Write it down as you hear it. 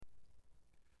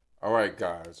All right,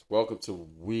 guys, welcome to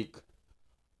week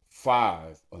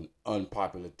 5 on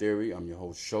Unpopular Theory. I'm your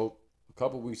host, Shope. A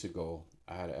couple weeks ago,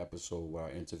 I had an episode where I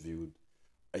interviewed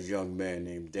a young man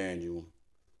named Daniel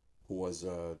who was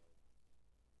a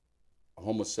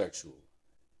homosexual.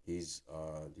 He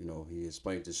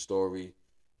explained his story,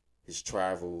 his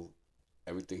travel,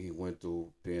 everything he went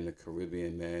through being a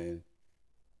Caribbean man,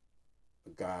 a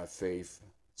guy of faith.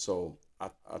 So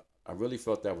I really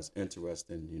felt that was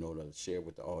interesting, to share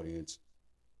with the audience.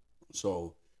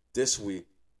 So this week,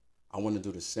 I want to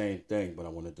do the same thing, but I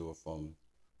want to do it from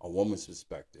a woman's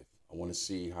perspective. I want to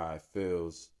see how it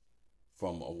feels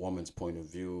from a woman's point of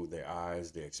view, their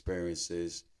eyes, their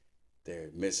experiences, their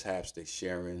mishaps they're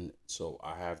sharing. So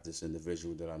I have this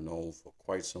individual that I've known for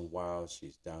quite some while.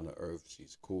 She's down to earth.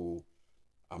 She's cool.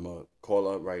 I'm going to call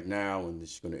her up right now, and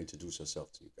she's going to introduce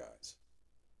herself to you guys.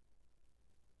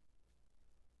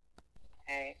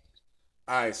 Hey,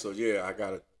 All right, so yeah,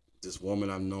 this woman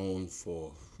I've known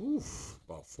for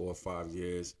about 4 or 5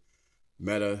 years.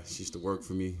 Met her. She used to work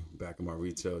for me back in my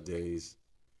retail days,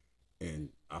 and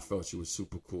I felt she was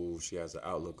super cool. She has an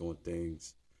outlook on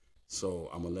things, so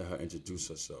I'm gonna let her introduce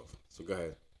herself. So go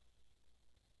ahead.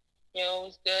 yo,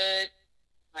 it's good.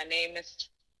 My name is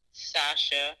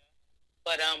Sasha,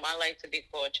 but I like to be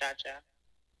called Cha Cha.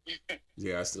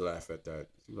 Yeah, I still laugh at that.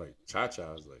 She was like Cha Cha.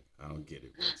 I was like, I don't get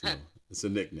it, but it's a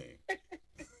nickname.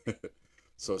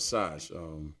 So Sash,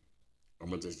 I'm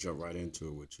gonna just jump right into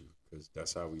it with you because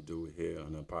that's how we do it here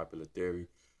on Unpopular Theory.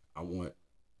 I want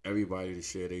everybody to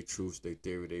share their truths, their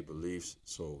theory, their beliefs,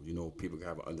 so people can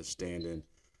have an understanding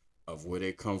of where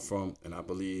they come from. And I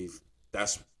believe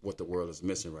that's what the world is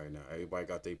missing right now. Everybody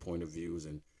got their point of views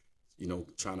and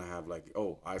trying to have like,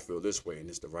 oh, I feel this way and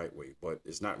it's the right way, but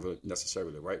it's not really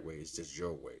necessarily the right way. It's just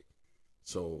your way.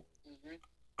 So hmm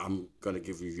I'm gonna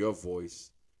give you your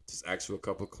voice. Just ask you a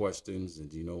couple of questions,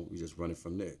 and we just run it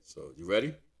from there. So you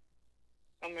ready?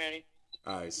 I'm ready.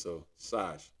 All right. So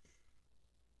Sash,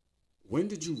 when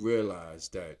did you realize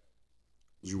that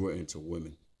you were into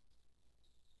women?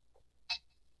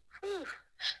 Whew.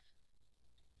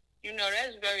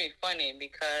 That's very funny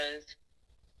because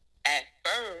at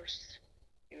first,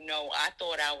 I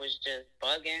thought I was just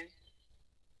bugging.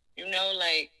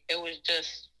 Like it was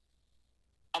just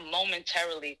a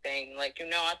momentarily thing. Like,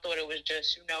 I thought it was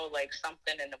just, like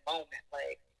something in the moment.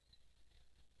 Like,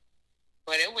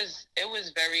 but it was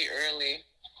very early.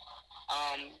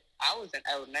 I was in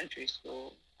elementary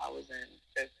school. I was in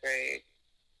fifth grade.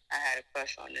 I had a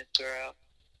crush on this girl,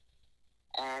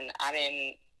 and I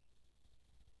didn't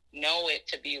know it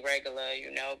to be regular,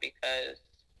 because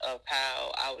of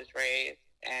how I was raised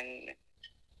and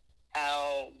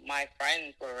how my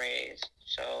friends were raised.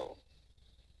 So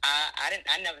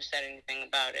I never said anything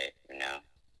about it.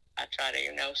 I try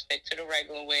to, stick to the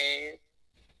regular ways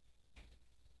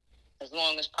as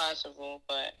long as possible,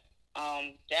 but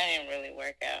that didn't really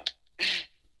work out.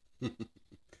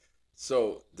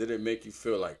 So did it make you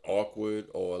feel like awkward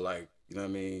or like what I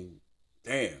mean?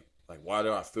 Damn, like why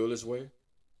do I feel this way?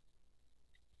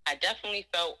 I definitely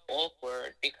felt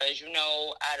awkward because,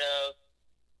 out of,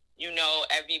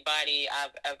 everybody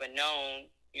I've ever known,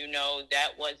 that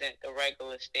wasn't the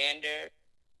regular standard.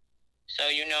 So,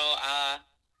 I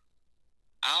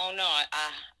don't know.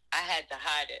 I had to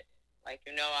hide it. Like,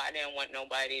 I didn't want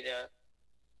nobody to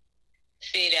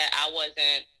see that I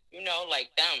wasn't,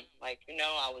 like them. Like,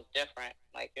 I was different.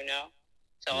 Like,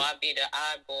 so Yeah. I'd be the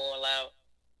oddball out.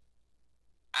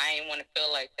 I ain't want to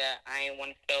feel like that. I ain't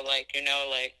want to feel like,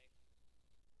 like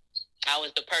I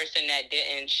was the person that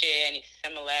didn't share any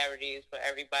similarities with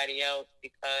everybody else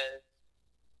because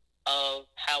of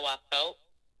how I felt.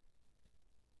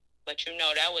 But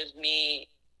that was me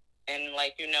and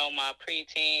like, my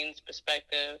preteens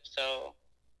perspective. So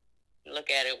look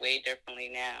at it way differently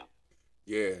now.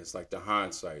 Yeah, it's like the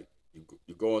hindsight.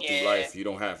 You're going through Yeah, life, you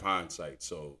don't have hindsight.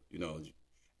 So,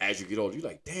 as you get older, you're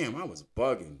like, damn, I was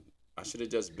bugging. I should have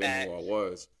just been who I facts.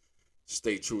 was,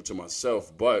 stay true to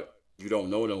myself. But you don't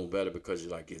know no better because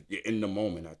you're in the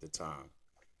moment at the time.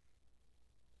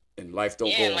 And life don't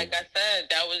Yeah, and go. like I said,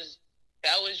 that was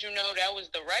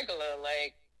the regular,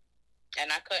 like,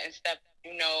 and I couldn't step,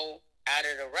 out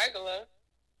of the regular.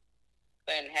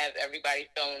 Couldn't have everybody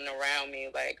feeling around me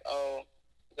like, oh,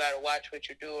 you gotta watch what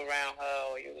you do around her,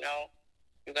 or you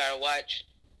gotta watch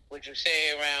what you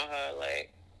say around her,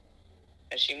 like,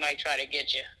 and she might try to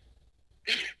get you.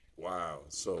 Wow.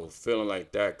 So feeling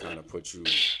like that kind of put you.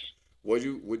 Would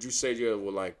you say you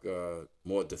were like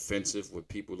more defensive with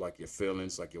people, like your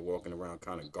feelings, like you're walking around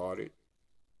kind of guarded?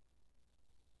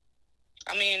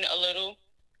 I mean, a little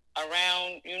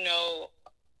around,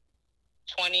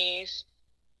 20s.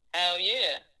 Hell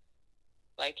yeah.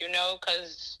 Like, you know,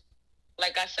 because,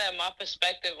 like I said, my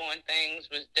perspective on things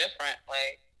was different.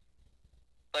 Like,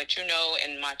 but, you know,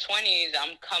 in my 20s,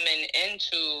 I'm coming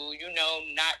into, you know,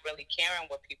 not really caring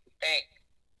what people think.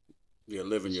 You're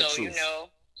living your So, you truth. know,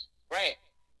 right.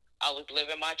 I was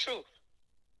living my truth,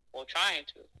 or trying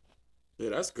to. Yeah,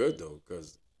 that's good though,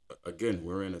 because again,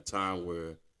 we're in a time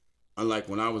where, unlike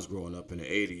when I was growing up in the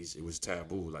 '80s, it was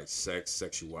taboo, like sex,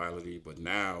 sexuality. But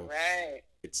now, Right.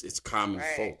 it's common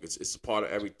Right. folk. It's part of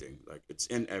everything. Like it's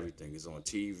in everything. It's on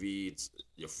TV. It's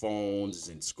your phones. It's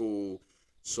in school.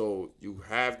 So you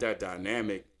have that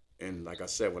dynamic. And like I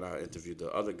said, when I interviewed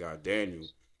the other guy, Daniel,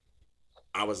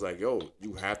 I was like, yo,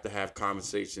 you have to have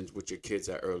conversations with your kids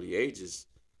at early ages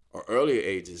or earlier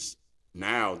ages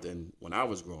now than when I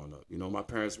was growing up. You know, my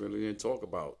parents really didn't talk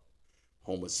about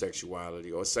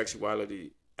homosexuality or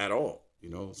sexuality at all. You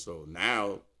know, so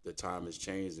now the time has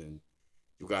changed, and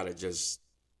you gotta just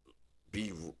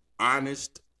be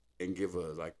honest and give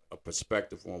a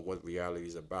perspective on what reality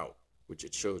is about with your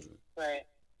children. Right.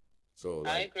 So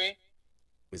I like agree.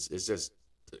 it's just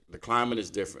the climate is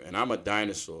different, and I'm a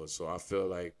dinosaur, so I feel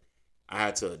like I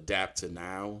had to adapt to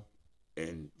now,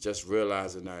 and just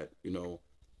realizing that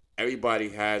everybody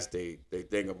has they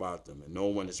thing about them, and no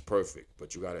one is perfect,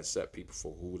 but you gotta accept people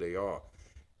for who they are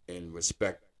and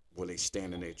respect when they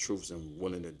stand in their truths and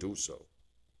willing to do so.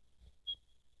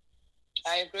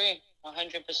 I agree.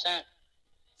 100%.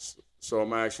 So I'm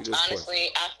gonna ask you this question. Honestly,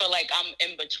 I feel like I'm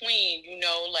in between, you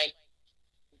know, like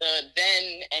the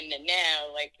then and the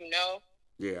now, like, you know?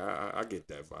 Yeah, I get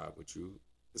that vibe with you.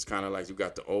 It's kind of like you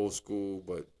got the old school,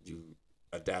 but you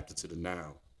adapted to the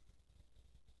now,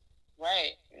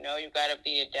 Right. You know, you got to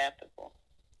be adaptable.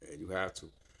 and you have to.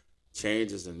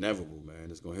 Change is inevitable, man.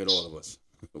 It's gonna hit all of us,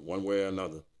 one way or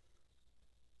another.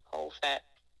 Whole fact.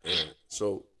 Yeah.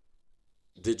 So,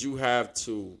 did you have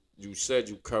to? You said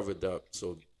you covered up.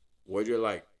 So, were you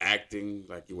like acting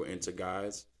like you were into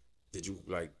guys? Did you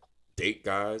like date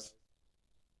guys?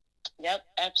 Yep,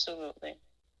 absolutely.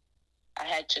 I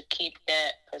had to keep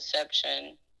that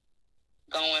perception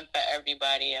going for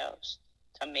everybody else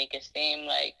to make it seem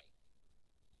like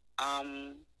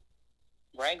I'm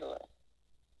regular,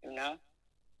 you know?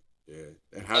 Yeah.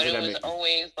 And how But did it that was make you?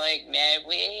 always like mad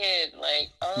weird, like,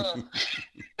 oh,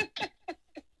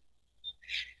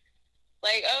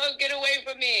 like, oh, get away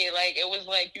from me. Like, it was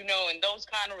like, you know, in those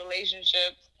kind of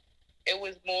relationships, it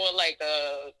was more like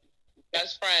a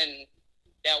best friend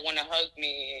that want to hug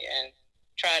me and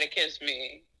try to kiss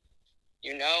me,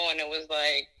 you know? And it was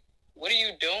like, what are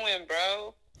you doing,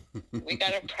 bro? We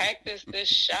got to practice this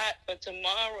shot for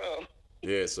tomorrow.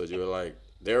 Yeah. So you were like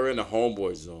they're in the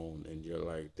homeboy zone, and you're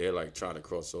like they're like trying to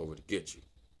cross over to get you.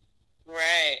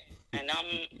 Right. And I'm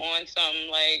on some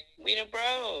like, we the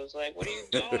bros. Like, what are you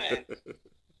doing?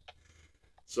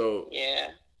 So,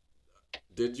 Yeah.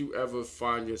 did you ever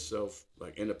find yourself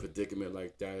like in a predicament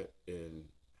like that and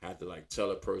had to like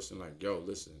tell a person like, "Yo,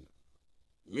 listen,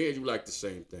 me and you like the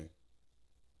same thing."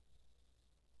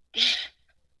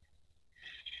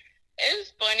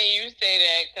 It's funny you say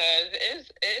that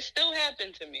because it still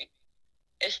happened to me.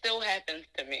 It still happens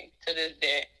to me to this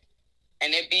day.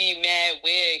 And it be mad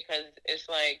weird because it's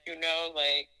like, you know,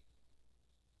 like,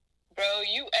 bro,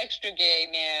 you extra gay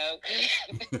now.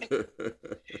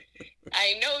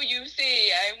 I know you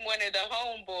see I'm one of the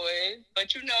homeboys,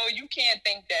 but you know, you can't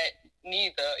think that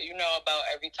neither, you know, about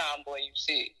every tomboy you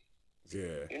see.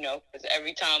 Yeah, You know, because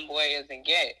every tomboy isn't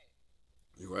gay.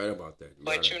 you're right about that. You're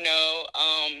But, right. you know,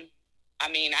 I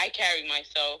mean, I carry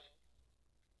myself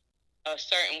a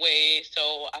certain way,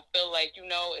 so I feel like, you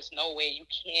know, it's no way you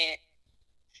can't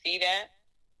see that,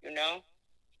 you know?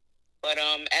 But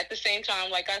at the same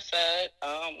time, like I said,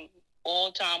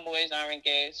 all tomboys aren't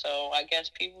gay, so I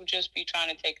guess people just be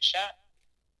trying to take a shot.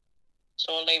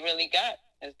 So all they really got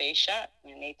is they shot,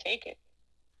 and they take it.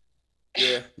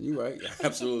 Yeah, you're right. You're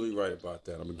absolutely right about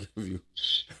that. I'm gonna give you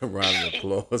a round of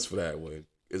applause for that one.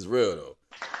 It's real though.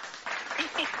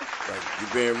 Like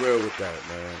you're being real with that,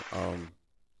 man.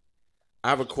 I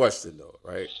have a question though,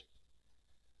 right?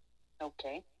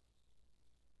 Okay.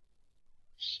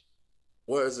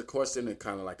 Well, it's a question and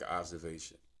kind of like an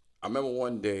observation. I remember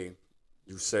one day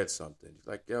you said something.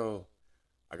 You're like, "Yo,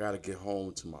 I gotta get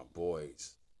home to my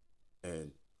boys,"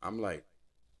 and I'm like,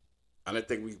 I didn't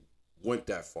think we went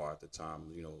that far at the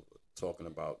time. Talking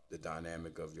about the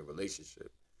dynamic of your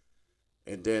relationship,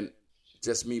 and then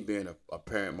just me being a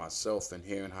parent myself and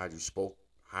hearing how you spoke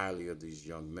highly of these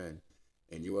young men,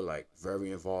 and you were like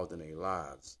very involved in their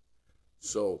lives.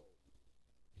 So,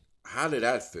 how did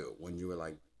that feel when you were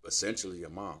like essentially a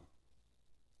mom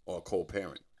or a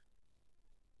co-parent?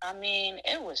 I mean,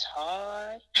 it was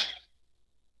hard.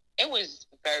 it was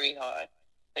very hard.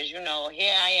 Because,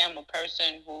 here I am, a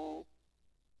person who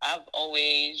I've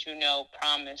always,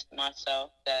 promised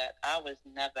myself that I was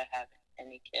never having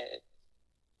any kids,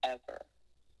 ever,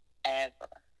 ever.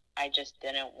 I just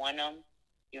didn't want them.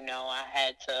 I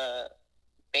had to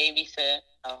babysit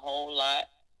a whole lot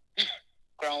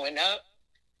growing up.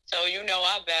 So,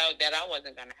 I vowed that I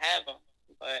wasn't going to have them.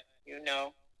 But,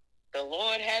 the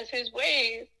Lord has his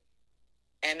ways.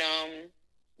 And,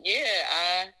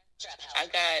 yeah, I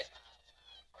got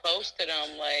close to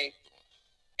them. Like,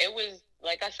 it was,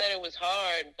 like I said, it was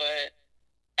hard, but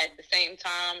at the same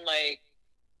time, like,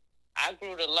 I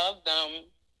grew to love them,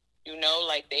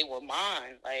 like they were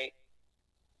mine. Like,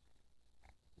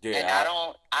 yeah, and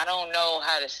I don't know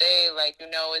how to say, like,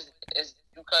 it's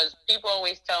because people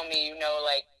always tell me,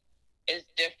 like, it's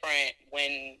different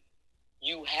when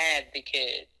you had the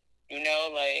kid,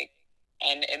 like,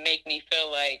 and it make me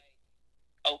feel like,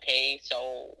 okay,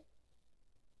 so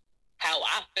how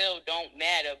I feel don't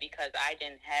matter because I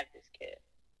didn't have this kid.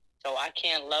 So I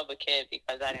can't love a kid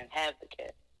because I didn't have the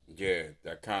kid. Yeah,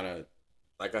 that kind of,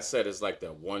 like I said, it's like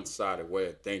that one-sided way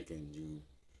of thinking. You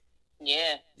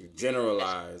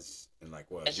generalize and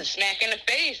like what? It's a smack in the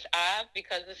face,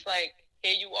 because it's like,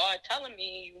 here you are telling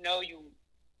me,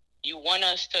 you want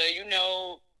us to,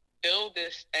 build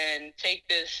this and take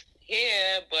this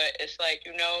here, but it's like,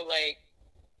 like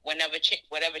whatever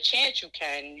chance you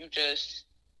can, you just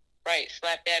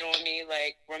slap that on me.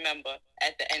 Like, remember,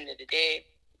 at the end of the day,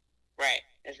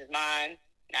 this is mine,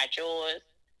 not yours.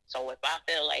 So if I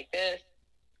feel like this,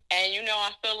 and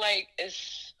I feel like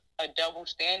it's a double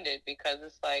standard because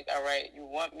it's like, all right, you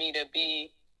want me to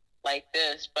be like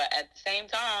this, but at the same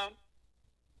time,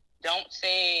 don't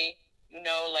say,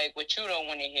 like what you don't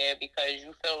want to hear because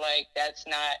you feel like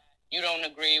you don't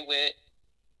agree with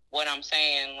what I'm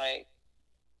saying. Like,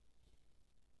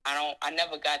 I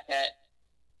never got that.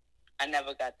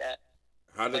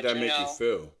 How did that make you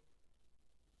feel?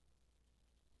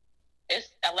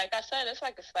 It's like I said, it's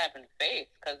like a slap in the face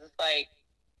because it's like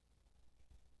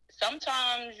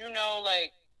sometimes,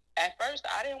 like at first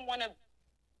I didn't want to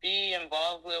be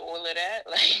involved with all of that.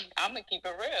 Like, I'm gonna keep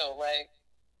it real. Like,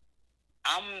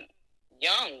 I'm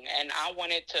young and I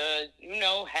wanted to,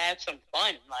 have some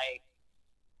fun. Like,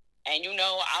 and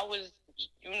I was,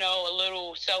 a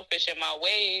little selfish in my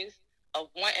ways of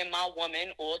wanting my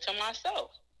woman all to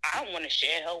myself. I don't want to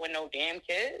share her with no damn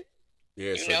kids.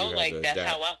 Yeah, so like that's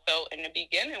how I felt in the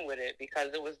beginning with it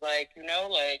because it was like,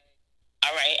 like,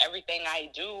 all right, everything I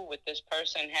do with this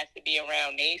person has to be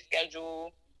around their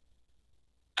schedule.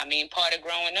 I mean, part of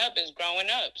growing up is growing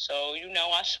up. So,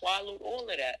 I swallowed all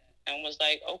of that and was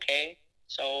like, okay,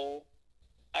 so,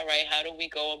 all right, how do we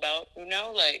go about,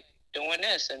 like doing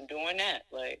this and doing that?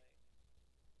 Like,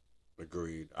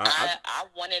 agreed. I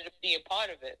wanted to be a part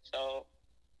of it, so.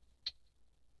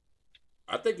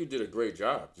 I think you did a great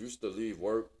job. You used to leave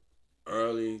work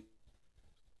early.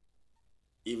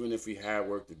 Even if we had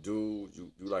work to do,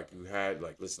 you had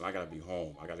like, listen, I gotta be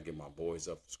home. I gotta get my boys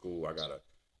up for school. I gotta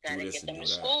do this and do that.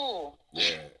 School.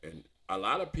 Yeah, and a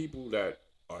lot of people that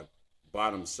are by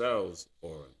themselves,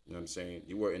 or you know what I'm saying,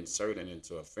 you were inserted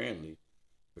into a family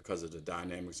because of the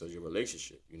dynamics of your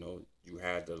relationship. You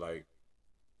had to, like,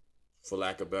 for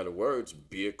lack of better words,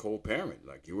 be a co-parent.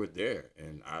 Like, you were there,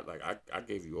 and I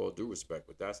gave you all due respect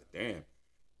with that. I said, damn,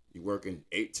 you working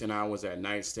 8-10 hours at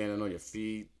night, standing on your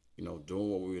feet,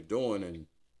 doing what we were doing, and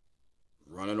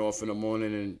running off in the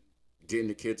morning and getting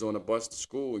the kids on the bus to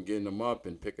school and getting them up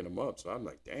and picking them up. So I'm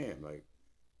like, damn, like,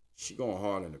 she going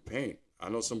hard in the paint. I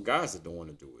know some guys that don't want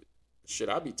to do it. Shit,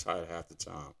 I be tired half the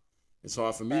time. It's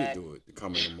hard for me to do it, to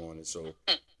come in the morning. So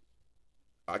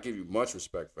I give you much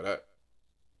respect for that.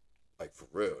 Like, for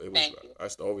real. It was. I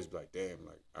used to always be like, damn,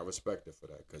 like, I respect her for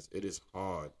that because it is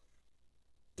hard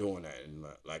doing that. And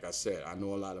like I said, I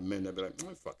know a lot of men that be like,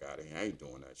 man, fuck out of here. I ain't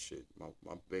doing that shit. My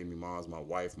baby moms, my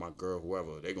wife, my girl,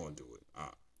 whoever, they going to do it.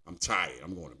 I'm tired.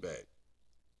 I'm going to bed.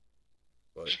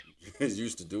 But you guys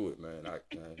used to do it, man.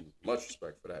 Much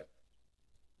respect for that.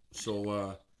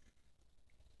 So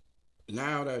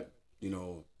now that,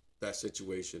 that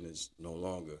situation is no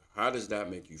longer, how does that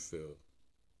make you feel?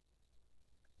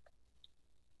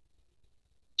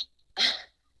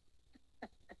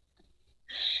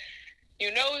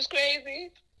 It's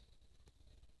crazy.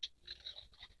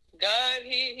 God,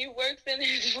 he works in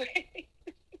his way.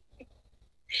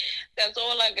 That's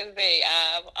all I can say.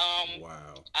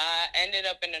 Wow. I ended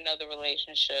up in another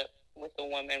relationship with a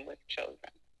woman with children.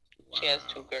 Wow. She has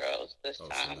 2 girls this time.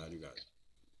 So now you got it.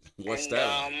 What's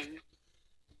that like?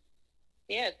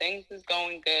 Yeah, things is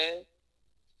going good.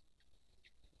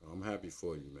 I'm happy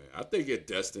for you, man. I think you're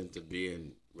destined to be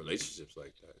in relationships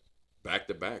like that. Back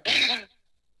to back.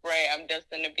 Right, I'm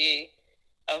destined to be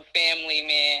a family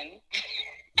man.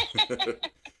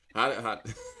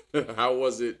 How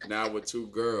was it now with two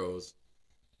girls?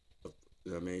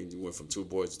 I mean, you went from two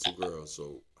boys to two girls.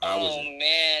 So how was it?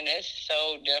 Man, it's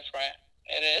so different.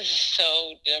 It is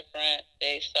so different.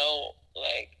 They so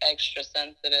like extra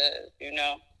sensitive,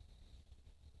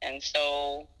 and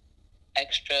so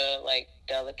extra like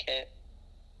delicate.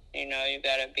 You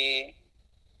gotta be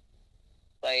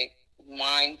like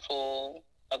mindful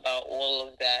about all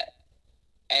of that.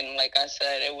 And like I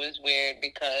said, it was weird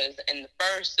because in the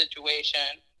first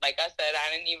situation, like I said,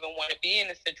 I didn't even want to be in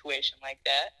a situation like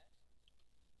that.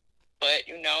 But,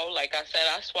 like I said,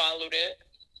 I swallowed it.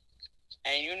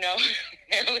 And,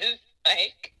 it was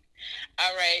like,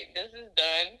 all right, this is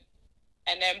done.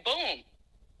 And then boom.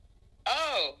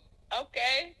 Oh,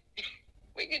 okay.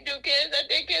 We can do kids. I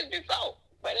did kids before.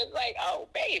 But it's like, oh,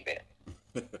 baby.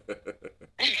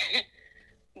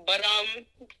 But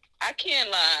I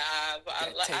can't lie.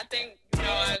 I think,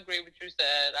 I agree with what you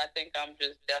said. I think I'm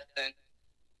just destined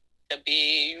to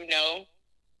be,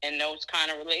 in those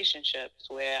kind of relationships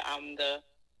where I'm the,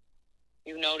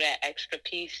 that extra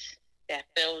piece that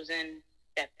fills in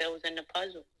the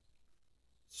puzzle.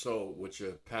 So, with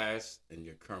your past and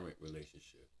your current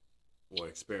relationship or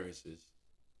experiences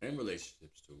and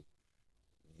relationships too,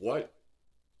 what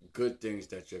good things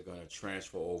that you're going to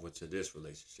transfer over to this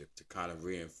relationship to kind of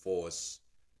reinforce,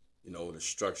 the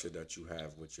structure that you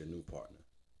have with your new partner?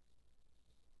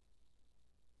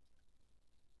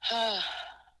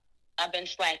 I've been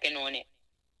slacking on it.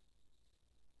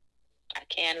 I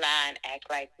can't lie and act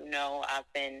like,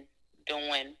 I've been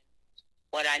doing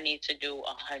what I need to do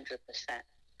 100%,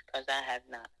 because I have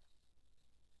not.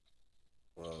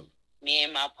 Well, me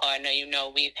and my partner,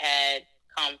 we've had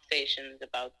conversations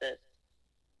about this,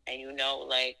 and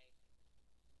like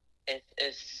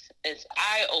it's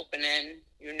eye opening,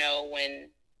 when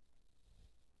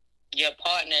your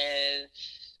partner is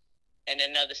in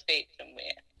another state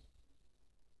somewhere.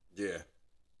 Yeah.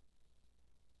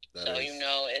 So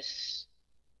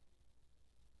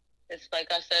it's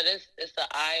like I said, it's an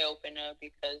eye opener,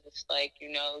 because it's like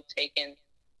taking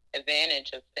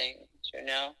advantage of things,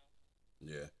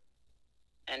 Yeah.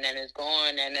 And then it's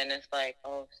gone, and then it's like,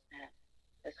 oh snap,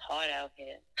 it's hard out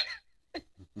here.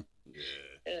 Yeah.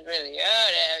 It's really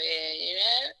hard out here,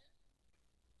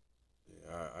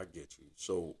 Yeah, I get you.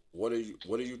 So, what do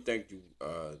you think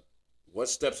what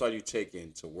steps are you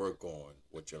taking to work on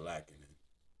what you're lacking in?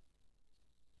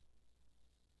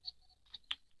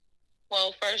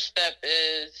 Well, first step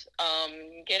is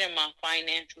getting my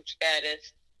financial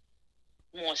status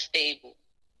more stable,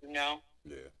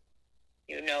 Yeah.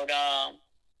 The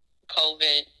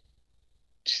COVID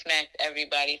smacked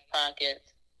everybody's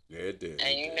pockets. Yeah, it did. And,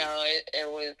 it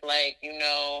was like,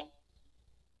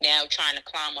 now trying to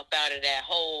climb up out of that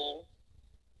hole,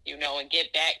 and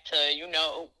get back to,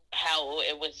 how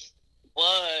it was.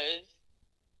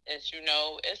 It's,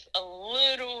 it's a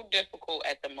little difficult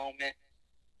at the moment.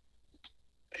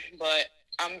 But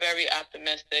I'm very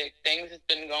optimistic. Things have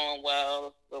been going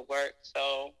well with work,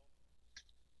 so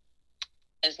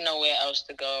there's nowhere else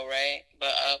to go, right?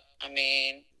 But up,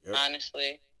 Yep.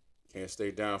 Honestly. Can't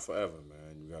stay down forever,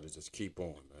 man. You gotta just keep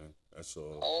on, man. That's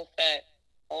all.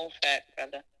 Whole fact,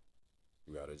 brother.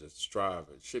 You gotta just strive.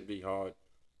 It should be hard.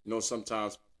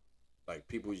 Sometimes like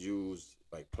people use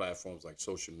like platforms like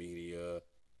social media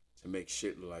to make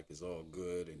shit look like it's all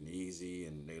good and easy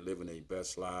and they living their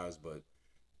best lives, but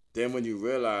then when you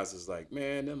realize, it's like,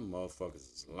 man, them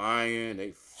motherfuckers is lying.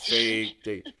 They fake.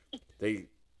 they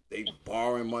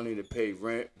borrowing money to pay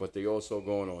rent, but they also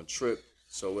going on trip.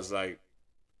 So it's like,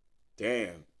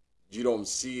 damn, you don't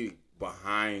see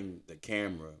behind the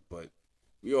camera, but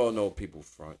we all know people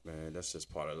front, man. That's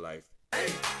just part of life.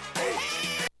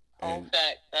 In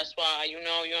fact, that's why you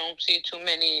don't see too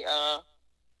many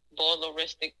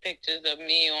voyeuristic pictures of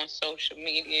me on social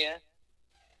media.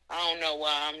 I don't know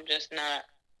why. I'm just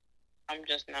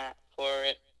not for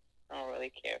it. I don't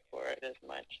really care for it as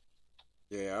much.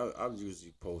 Yeah, I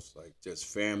usually post like just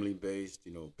family based,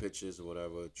 pictures or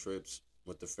whatever, trips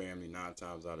with the family 9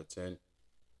 times out of 10.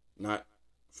 Not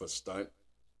for stunt,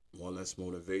 more or less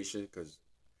motivation, because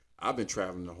I've been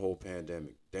traveling the whole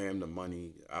pandemic. Damn the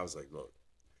money. I was like, look,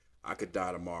 I could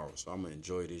die tomorrow, so I'm going to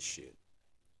enjoy this shit.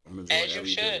 I'm going to enjoy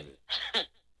every day of it.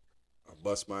 I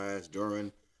bust my ass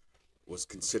during, was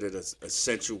considered an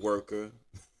essential worker.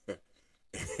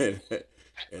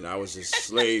 and I was just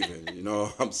slaving,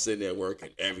 I'm sitting there working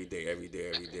every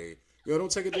day. Yo,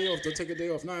 don't take a day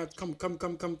off. Nah, come.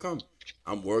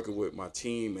 I'm working with my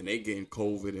team and they getting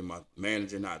COVID and my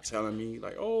manager not telling me,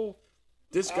 like, oh,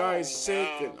 this guy is sick.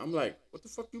 no. And I'm like, what the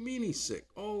fuck you mean he's sick?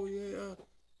 Oh, yeah,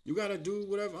 you got to do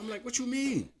whatever. I'm like, what you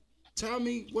mean? Tell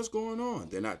me what's going on.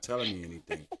 They're not telling me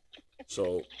anything.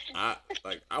 So I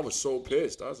was so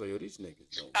pissed. I was like, yo, these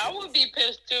niggas don't. I would be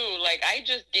pissed too. Like, I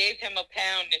just gave him a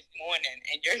pound this morning,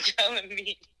 and you're telling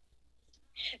me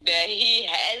that he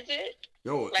has it?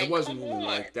 Yo, Like, it wasn't come even on.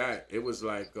 like that. It was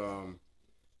like,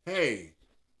 hey,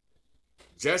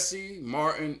 Jesse,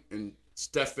 Martin, and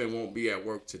Stefan won't be at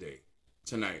work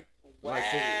tonight. Wow.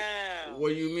 Like, what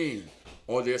do you mean?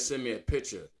 Or they'll send me a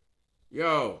picture.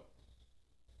 Yo,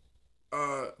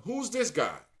 who's this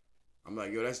guy? I'm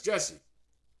like, yo, that's Jesse.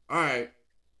 All right.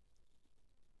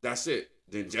 That's it.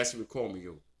 Then Jesse would call me,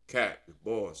 yo, Cat, the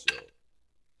boss,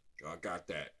 yo, I got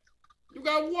that. You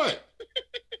got what?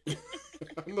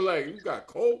 I'm like, you got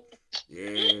cold?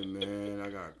 Yeah, man, I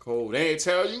got cold. They ain't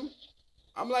tell you?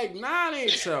 I'm like, nah, they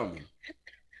ain't tell me.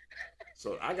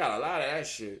 So I got a lot of that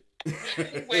shit.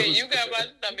 Wait, you got my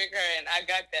stomach hurting. I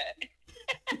got that.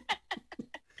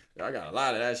 I got a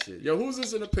lot of that shit. Yo, who's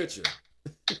this in the picture?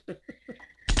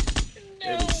 No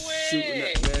They was shooting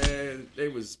way. that, man. They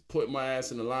was putting my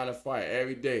ass in the line of fire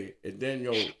every day. And then,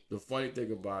 yo, the funny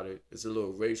thing about it, it's a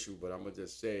little racial, but I'm going to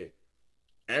just say it.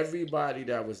 Everybody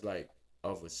that was like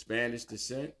of a Spanish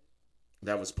descent,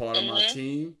 that was part of my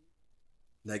team,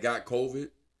 that got COVID,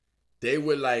 they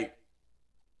would like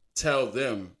tell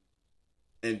them,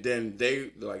 and then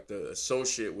they, like the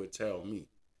associate would tell me.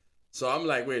 So I'm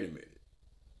like, wait a minute.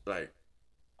 Like,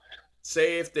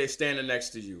 say if they're standing next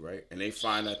to you, right, and they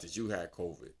find out that you had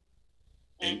COVID,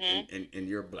 and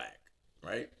you're black,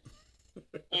 right?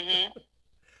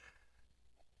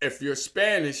 If you're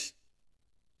Spanish,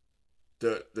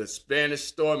 the Spanish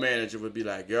store manager would be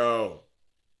like, yo,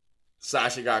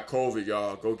 Sasha got COVID,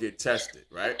 y'all, go get tested,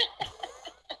 right?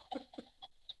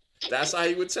 That's how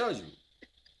he would tell you.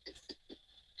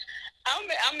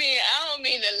 I mean, I don't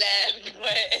mean to laugh,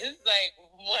 but it's like,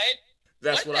 what?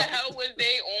 That's what the hell was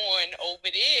they on over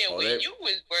there when you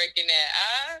was working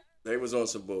at? They was on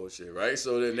some bullshit, right?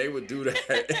 So then they would do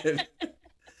that,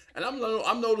 and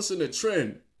I'm noticing a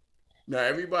trend. Now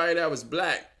everybody that was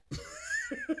black,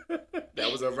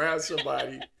 that was around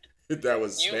somebody that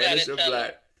was Spanish or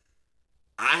black,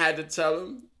 I had to tell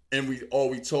them, and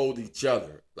we told each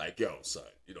other, like, yo, son,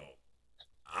 you know,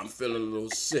 I'm feeling a little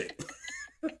sick.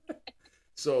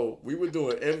 So we were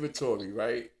doing inventory,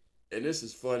 right? And this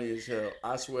is funny as hell.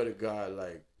 I swear to God,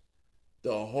 like,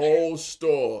 the whole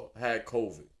store had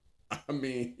COVID. I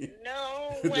mean,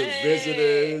 no the way.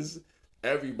 visitors,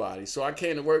 everybody. So I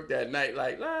came to work that night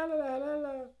like, la, la, la, la,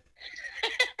 la.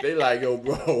 They like, yo,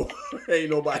 bro,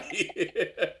 ain't nobody here.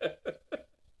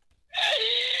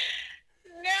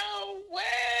 No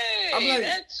way. I'm like,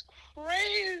 that's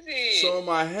crazy. So in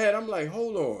my head, I'm like,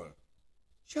 hold on.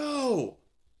 Yo,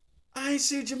 I ain't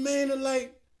see Jermaine in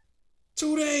like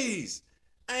 2 days.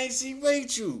 I ain't see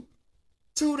Rachel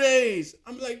 2 days.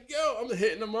 I'm like, yo, I'm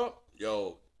hitting them up.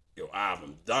 Yo,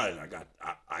 I'm done.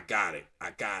 I got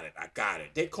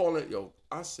it. They call it, yo.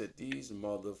 I said, these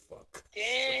motherfuckers.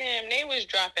 Damn, they was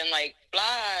dropping like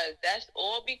flies. That's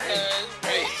all because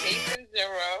right, patient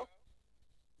zero.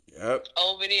 Yep.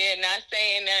 Over there not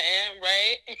saying nothing,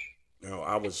 right? Yo,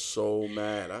 I was so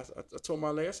mad. I told my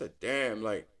lady, I said, damn,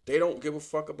 like, they don't give a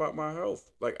fuck about my health.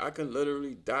 Like, I can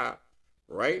literally die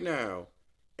right now.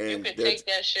 And you can take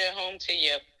that shit home to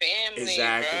your family,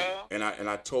 exactly. bro. And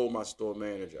I told my store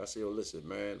manager, I said, yo, listen,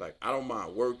 man, like, I don't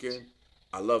mind working.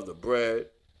 I love the bread.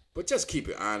 But just keep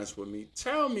it honest with me.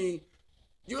 Tell me,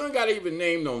 you ain't got to even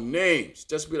name no names.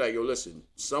 Just be like, yo, listen,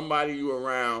 somebody you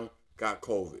around got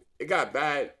COVID. It got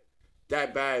bad,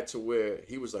 that bad to where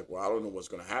he was like, well, I don't know what's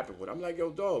going to happen with it. I'm like,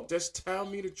 yo, dog, just tell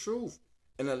me the truth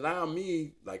and allow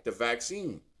me, like the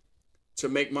vaccine, to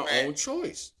make my own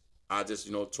choice. I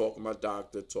just, talk to my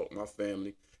doctor, talk to my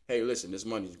family. Hey, listen, this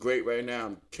money's great right now.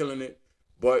 I'm killing it.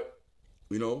 But,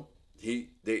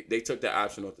 they took that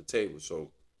option off the table.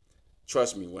 So,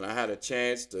 trust me, when I had a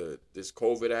chance this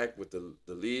COVID act with the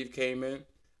leave came in,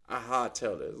 I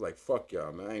hightailed it. It's like, fuck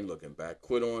y'all, man. I ain't looking back.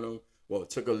 Quit on them. Well,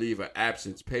 took a leave of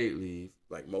absence, paid leave,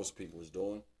 like most people was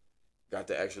doing. Got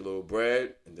the extra little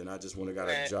bread, and then I just went and got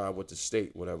a job with the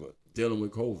state, whatever, dealing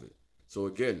with COVID. So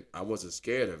again, I wasn't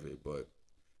scared of it, but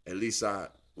at least I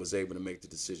was able to make the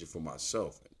decision for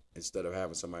myself instead of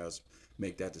having somebody else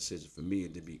make that decision for me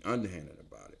and to be underhanded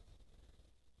about it.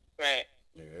 Right.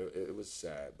 Yeah, it was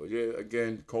sad. But yeah,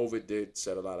 again, COVID did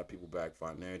set a lot of people back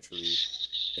financially.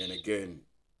 And again,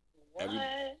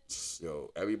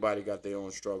 everybody got their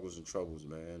own struggles and troubles,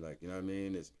 man. Like, you know what I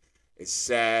mean? It's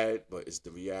sad, but it's the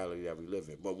reality that we live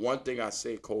in. But one thing I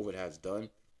say COVID has done,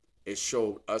 it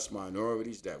showed us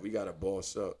minorities that we gotta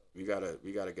boss up. We gotta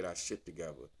get our shit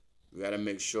together. We gotta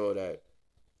make sure that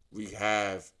we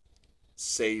have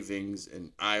savings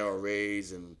and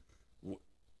IRAs and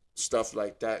stuff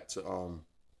like that to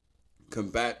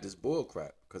combat this bull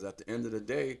crap. Because at the end of the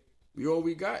day, we all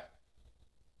we got.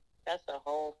 That's a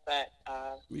whole fact.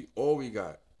 We all we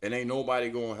got. And ain't nobody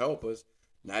gonna help us.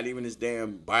 Not even this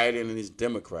damn Biden and his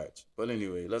Democrats. But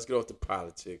anyway, let's get off the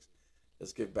politics.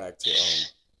 Let's get back to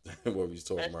what we was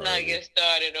talking about. Let's not get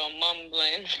started on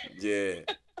mumbling. Yeah.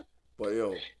 But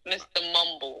yo, Mr.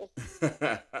 Mumble.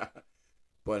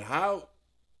 But how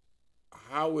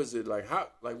is it like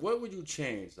what would you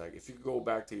change? Like if you could go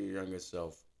back to your younger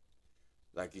self,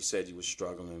 like you said you were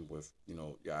struggling with,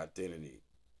 your identity.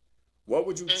 What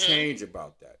would you change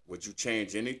about that? Would you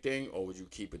change anything or would you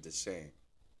keep it the same?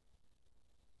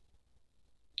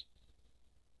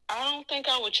 I don't think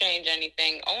I would change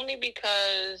anything, only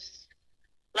because,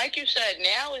 like you said,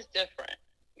 now it's different,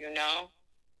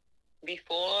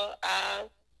 Before,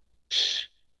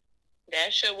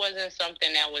 that shit wasn't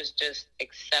something that was just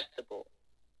acceptable,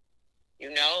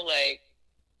 and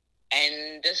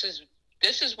this is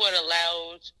what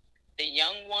allows the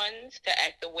young ones to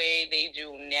act the way they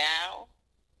do now,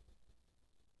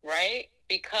 right?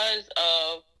 Because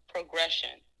of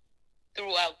progression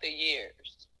throughout the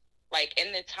years. Like,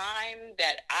 in the time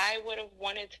that I would have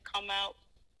wanted to come out,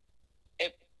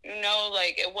 it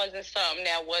wasn't something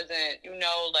that wasn't,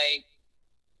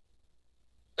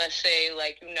 let's say,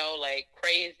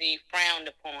 crazy frowned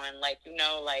upon,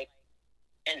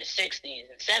 in the 60s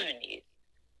and 70s.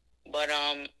 But,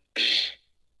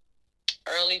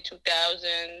 early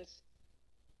 2000s,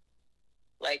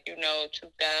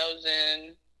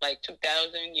 2000,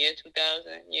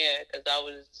 because I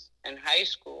was in high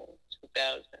school,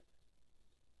 2000.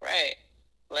 Right.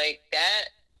 Like that,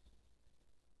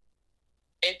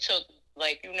 it took,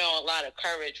 a lot of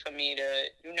courage for me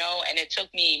to, and it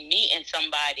took me meeting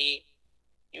somebody,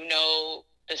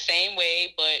 the same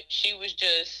way, but she was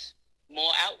just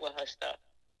more out with her stuff,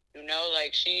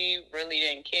 she really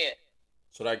didn't care.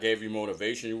 So that gave you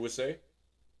motivation, you would say?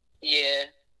 Yeah,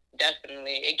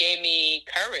 definitely. It gave me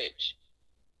courage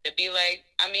to be like,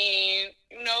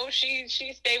 she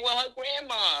stayed with her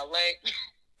grandma,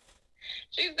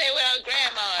 she stayed with her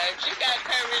grandma. If she got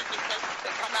courage to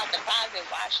come out the closet,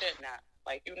 why shouldn't I?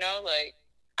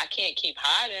 I can't keep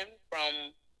hiding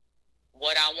from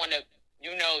what I want to,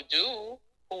 do,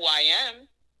 who I am.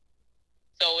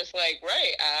 So it's right,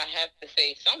 I have to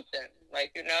say something,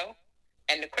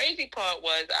 And the crazy part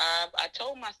was I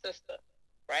told my sister,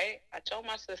 right? I told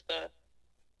my sister,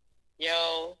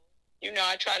 yo,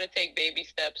 I try to take baby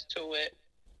steps to it.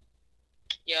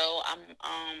 Yo,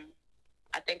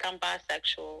 I think I'm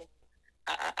bisexual.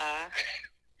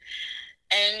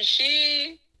 And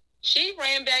she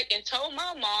ran back and told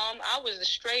my mom I was a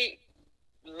straight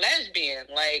lesbian,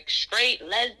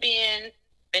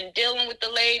 been dealing with the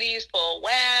ladies for a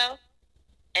while.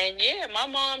 And yeah, my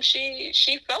mom, she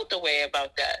felt the way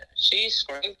about that. She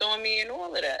screamed on me and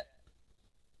all of that.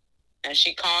 And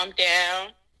she calmed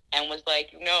down and was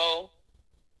like, I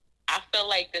feel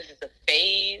like this is a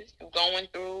phase you're going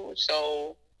through,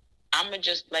 so I'm going to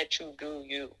just let you do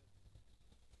you.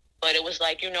 But it was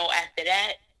after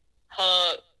that,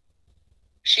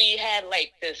 she had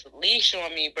this leash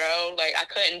on me, bro. I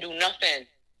couldn't do nothing.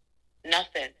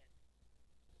 Nothing.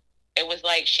 It was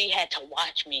she had to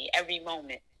watch me every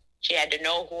moment. She had to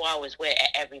know who I was with at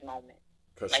every moment.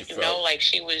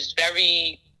 She was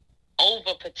very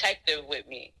overprotective with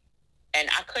me. And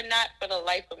I could not for the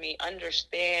life of me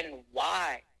understand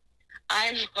why.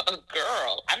 I'm a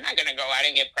girl. I'm not going to go out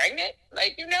and get pregnant.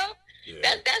 Yeah.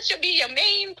 That should be your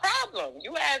main problem.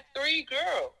 You have 3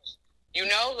 girls,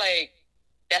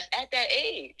 that's at that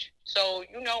age. So,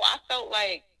 I felt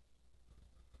like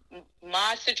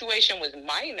my situation was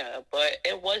minor, but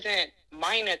it wasn't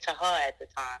minor to her at the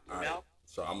time, you know?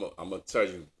 So I'm going to tell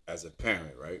you, as a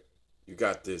parent, right? You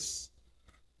got these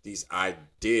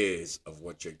ideas of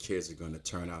what your kids are going to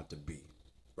turn out to be,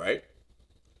 right?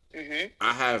 Mm-hmm.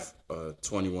 I have a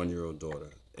 21-year-old daughter,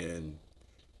 and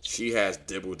she has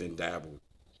dibbled and dabbled,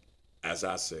 as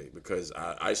I say, because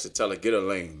I used to tell her, get a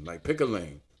lane, pick a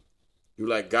lane. You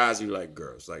like guys, you like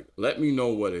girls. Let me know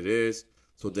what it is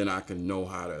so then I can know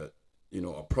how to,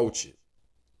 approach it.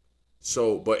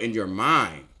 So, but in your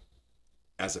mind,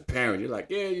 as a parent, you're like,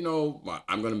 yeah,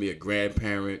 I'm going to be a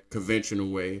grandparent, conventional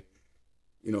way.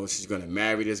 She's going to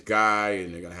marry this guy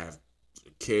and they're going to have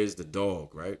kids, the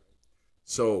dog, right?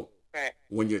 So right.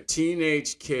 When your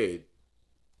teenage kid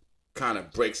kind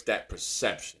of breaks that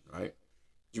perception, right?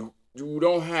 You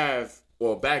don't have,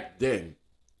 or back then,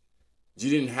 you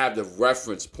didn't have the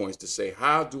reference points to say,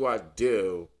 how do I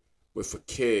deal with a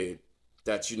kid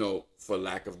that, you know, for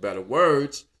lack of better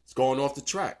words, is going off the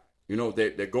track. You know,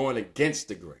 they're going against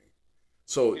the grain.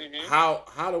 So how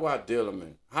do I deal them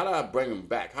in? How do I bring them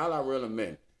back? How do I reel them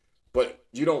in? But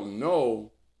you don't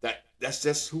know that that's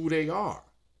just who they are,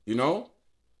 you know?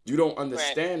 You don't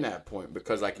understand that point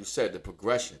because, like you said, the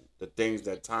progression, the things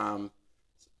that times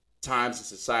in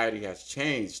society has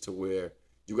changed to where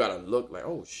you got to look like,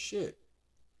 oh, shit,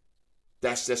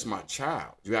 that's just my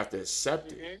child. You have to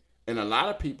accept it. And a lot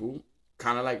of people,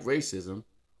 kind of like racism,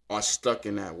 are stuck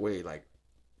in that way. Like,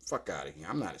 fuck out of here.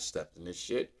 I'm not accepting this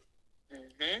shit.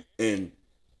 And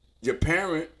your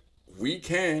parent, we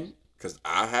can, because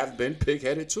I have been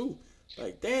pig-headed too.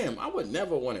 Like, damn, I would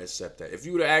never want to accept that. If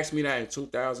you would have asked me that in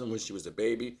 2000 when she was a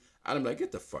baby, I'd be like,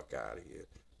 get the fuck out of here.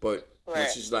 But when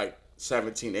she's like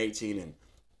 17, 18, and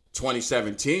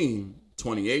 2017,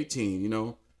 2018, you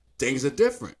know, things are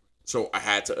different. So I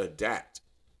had to adapt.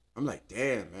 I'm like,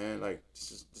 damn, man, like,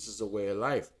 this is a way of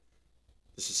life.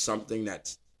 This is something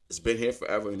it's been here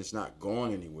forever and it's not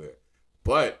going anywhere.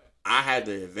 But I had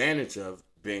the advantage of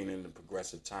being in the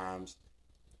progressive times,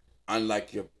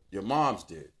 unlike your moms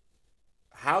did.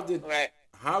 How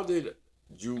did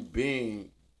you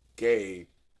being gay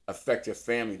affect your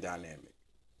family dynamic?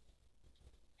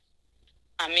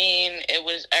 I mean, it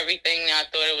was everything I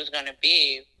thought it was going to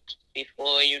be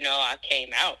before, you know, I came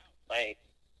out. Like,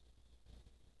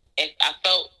 I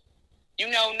felt, you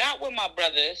know, not with my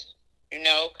brothers, you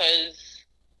know, because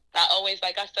I always,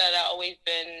 like I said, I always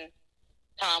been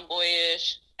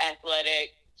tomboyish,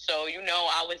 athletic. So, you know,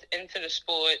 I was into the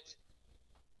sports.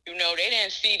 You know, they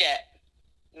didn't see that,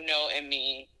 you know, in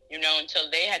me, you know, until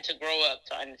they had to grow up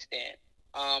to understand.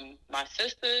 My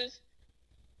sisters,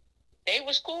 they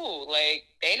was cool. Like,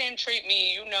 they didn't treat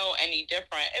me, you know, any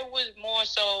different. It was more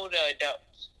so the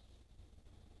adults.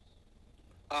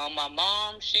 My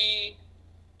mom, she,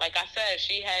 like I said,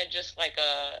 she had just like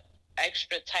a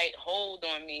extra tight hold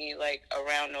on me, like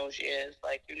around those years,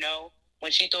 like, you know,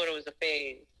 when she thought it was a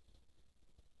phase.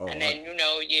 And then, you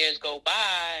know, years go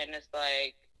by and it's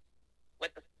like,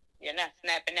 you're not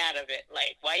snapping out of it.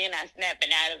 Like, why you're not snapping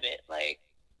out of it? Like,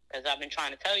 because I've been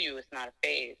trying to tell you it's not a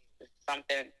phase. It's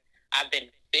something I've been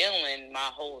feeling my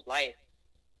whole life.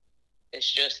 It's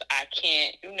just, I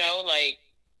can't, you know, like,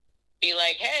 be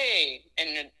like, hey,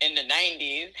 in the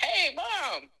 90s, hey,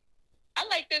 Mom, I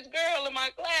like this girl in my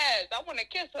class. I want to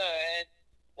kiss her. And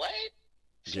what?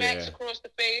 Smacks across the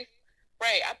face.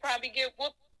 Right. I probably get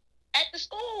whooped at the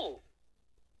school.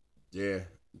 Yeah.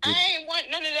 I ain't want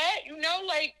none of that. You know,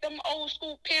 like, them old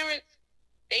school parents,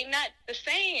 they not the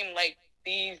same like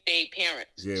these day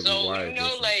parents. Yeah, so, you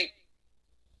know, like,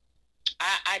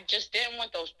 I just didn't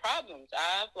want those problems.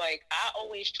 I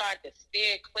always tried to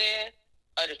steer clear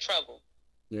of the trouble.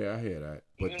 Yeah, I hear that.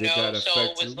 But you did know, that affect so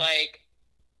it was you? like,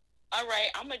 all right,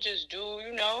 I'm going to just do,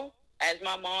 you know, as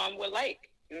my mom would like,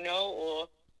 you know, or,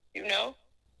 you know,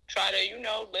 try to, you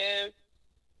know, live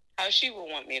how she would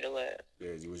want me to live.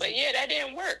 Yeah, but yeah, that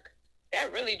didn't work.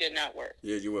 That really did not work.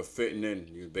 Yeah, you were fitting in.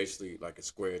 You were basically like a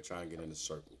square trying to get in a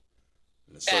circle.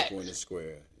 And a circle in a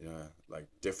square. You know, like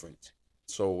different.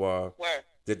 So,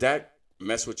 did that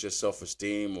mess with your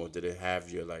self-esteem or did it have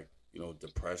you, like, you know,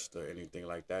 depressed or anything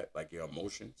like that? Like your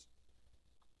emotions?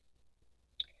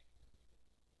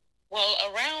 Well,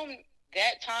 around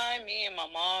that time, me and my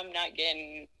mom not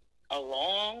getting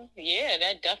along, yeah,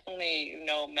 that definitely, you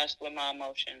know, messed with my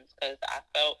emotions because I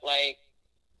felt like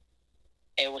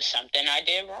it was something I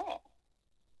did wrong.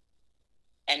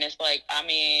 And it's like, I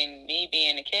mean, me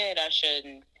being a kid, I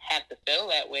shouldn't have to feel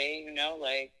that way, you know,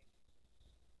 like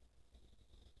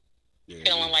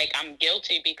feeling like I'm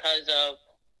guilty because of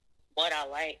what I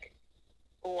like,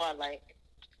 who I like,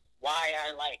 why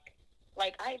I like.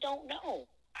 Like, I don't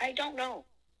know.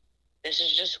 This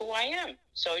is just who I am.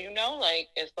 So, you know, like,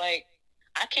 it's like,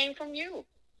 I came from you.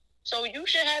 So you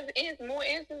should have more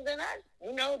answers than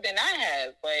I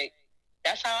have. Like,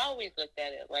 that's how I always looked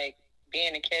at it. Like,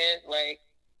 being a kid, like,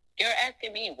 you're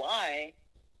asking me why.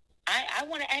 I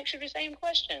want to ask you the same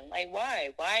question. Like, why?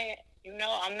 Why, you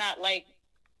know, I'm not like,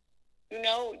 you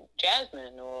know,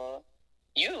 Jasmine or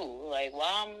you. Like,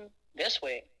 why I'm this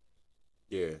way?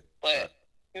 Yeah. But,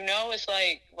 you know, it's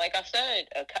like I said,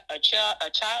 a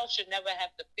child should never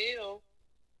have to feel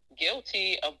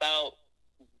guilty about,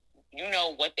 you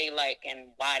know, what they like and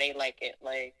why they like it.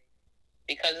 Like,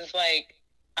 because it's like,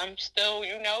 I'm still,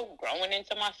 you know, growing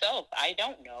into myself. I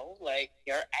don't know. Like,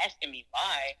 you're asking me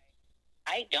why.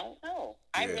 I don't know.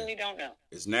 I really don't know.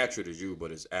 It's natural to you,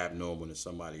 but it's abnormal to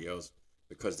somebody else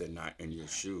because they're not in your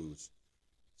shoes.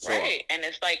 So, right. And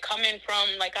it's like coming from,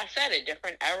 like I said, a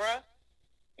different era.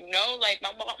 You know, like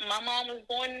my mom was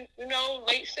born, you know,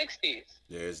 late 60s.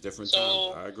 Yeah, it's different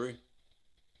So times. I agree.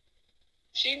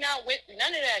 she not with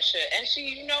none of that shit. And she,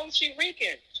 you know, she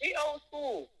Rican. She old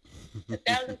school.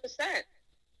 1,000%.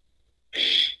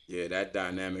 Yeah, that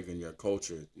dynamic in your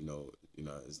culture,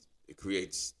 it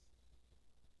creates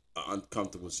an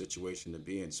uncomfortable situation to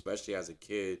be in, especially as a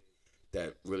kid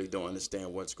that really don't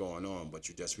understand what's going on, but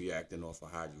you're just reacting off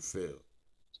of how you feel.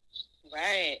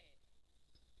 Right.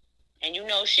 And you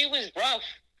know, she was rough.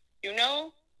 You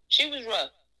know, she was rough.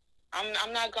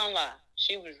 I'm not gonna lie.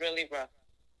 She was really rough.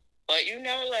 But you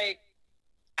know, like,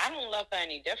 I don't love her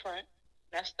any different.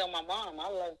 That's still my mom.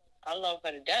 I love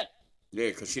her to death. Yeah,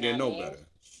 because she You know didn't what I know mean? better.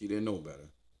 She didn't know better.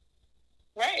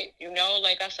 Right. You know,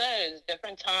 like I said, it's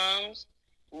different times,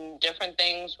 different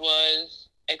things was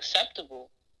acceptable.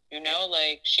 You know,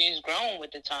 like she's grown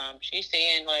with the time. She's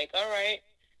saying like, all right,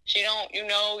 she don't, you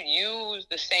know, use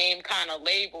the same kind of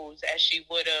labels as she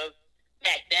would have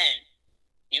back then.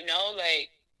 You know, like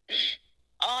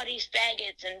all these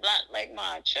faggots and blah, like,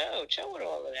 ma, chill with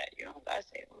all of that. You don't gotta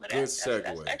say all of Good that. That's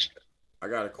segue. extra. I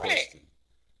got a Right. question.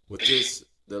 With this,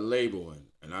 the labeling,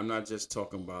 and I'm not just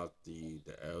talking about the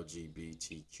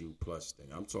LGBTQ plus thing.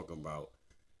 I'm talking about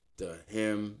the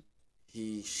him,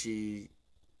 he, she,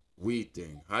 we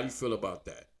thing. How do you feel about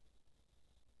that?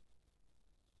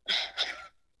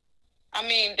 I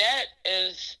mean, that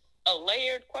is a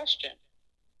layered question.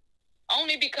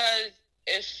 Only because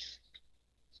it's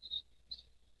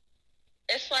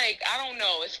it's like, I don't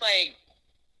know, it's like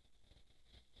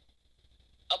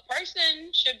a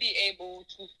person should be able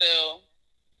to feel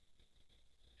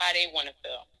how they want to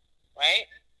feel, right?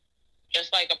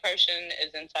 Just like a person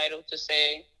is entitled to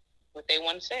say what they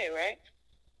want to say, right?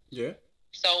 Yeah.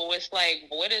 So it's like,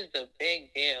 what is the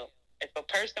big deal? If a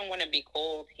person want to be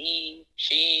called he,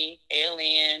 she,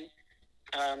 alien,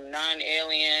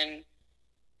 non-alien,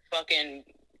 fucking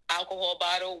alcohol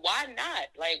bottle, why not?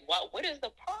 Like, what is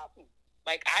the problem?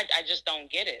 Like, I just don't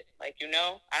get it. Like, you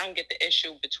know, I don't get the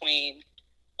issue between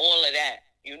all of that.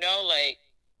 You know, like,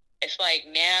 it's like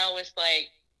now it's like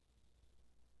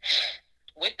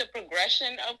with the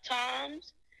progression of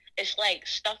times, it's like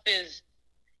stuff is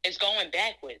going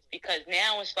backwards because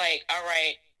now it's like, all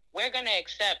right, we're gonna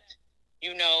accept,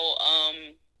 you know,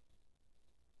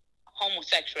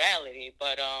 homosexuality,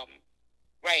 but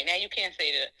right now you can't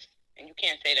say this and you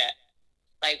can't say that.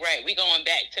 Like, right, we going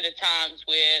back to the times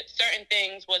where certain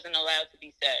things wasn't allowed to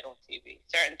be said on TV.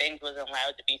 Certain things wasn't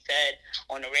allowed to be said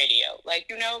on the radio. Like,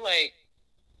 you know, like,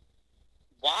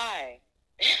 why?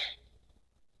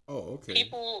 Oh, okay.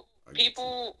 People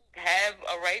have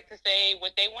a right to say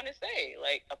what they want to say.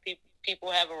 Like,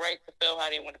 people have a right to feel how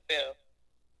they want to feel.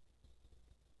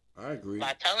 I agree.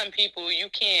 By telling people you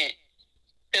can't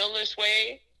feel this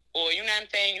way, or, you know what I'm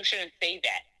saying, you shouldn't say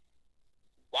that.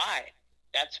 Why?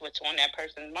 That's what's on that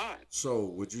person's mind. So,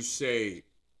 would you say,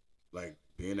 like,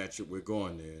 being that we're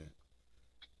going there,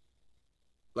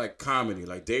 like comedy,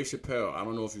 like Dave Chappelle? I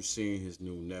don't know if you've seen his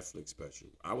new Netflix special.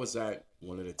 I was at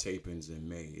one of the tapings in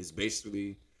May. It's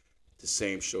basically the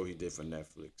same show he did for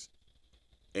Netflix,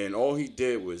 and all he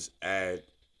did was add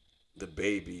the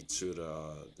baby to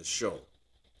the show.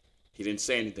 He didn't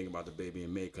say anything about the baby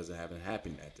in May because it hadn't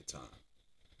happened at the time.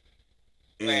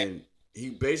 And Right. he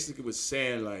basically was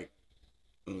saying, like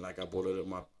I brought it up in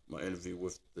my interview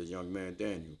with the young man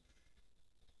Daniel.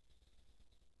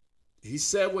 He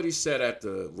said what he said at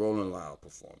the Rolling Loud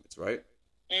performance, right?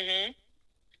 Mhm.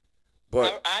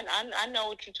 But I know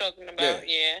what you're talking about.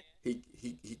 Yeah. he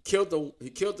killed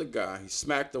the guy. He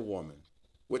smacked the woman,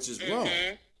 which is wrong,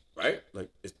 right? Like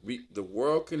the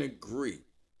world can agree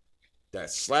that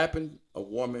slapping a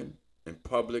woman in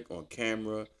public on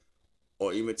camera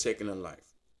or even taking a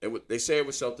life. They say it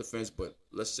was self-defense, but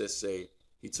let's just say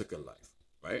he took a life,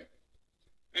 right?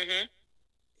 Mhm.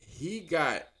 He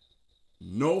got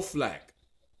no flack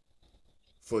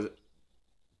for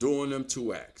doing them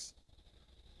two acts.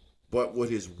 But with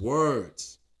his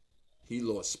words, he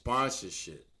lost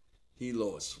sponsorship. He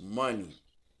lost money.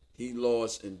 He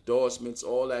lost endorsements,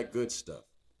 all that good stuff.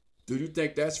 Do you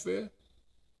think that's fair?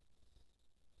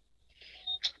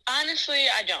 Honestly,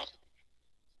 I don't.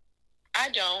 I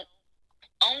don't.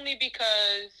 Only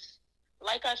because,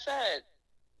 like I said,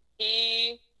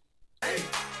 he.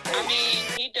 I mean,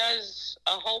 he does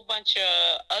a whole bunch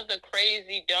of other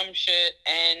crazy dumb shit,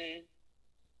 and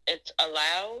it's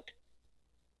allowed.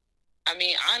 I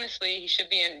mean, honestly, he should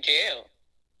be in jail.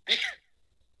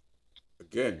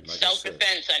 Again, like I said.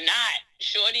 Self-defense or not,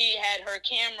 Shorty had her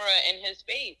camera in his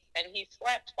face, and he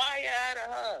slapped fire out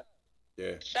of her.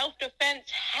 Yeah. Self-defense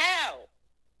how?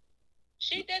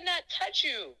 She did not touch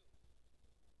you.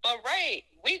 But right,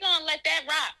 we gonna let that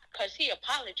rock because he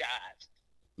apologized.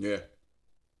 Yeah.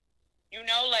 You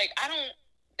know, like I don't.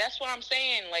 That's what I'm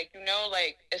saying. Like, you know,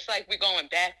 like it's like we're going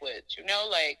backwards. You know,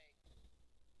 like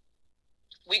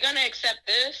we're gonna accept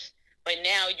this, but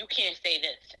now you can't say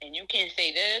this, and you can't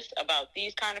say this about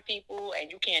these kind of people,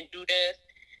 and you can't do this,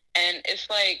 and it's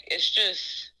like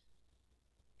it's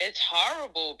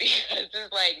horrible because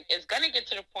it's like it's gonna get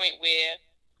to the point where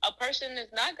a person is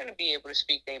not gonna be able to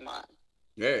speak their mind.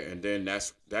 Yeah, and then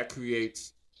that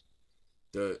creates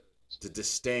the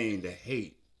disdain, the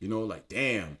hate. You know, like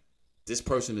damn, this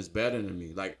person is better than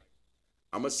me. Like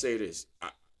I'm gonna say this.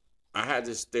 I had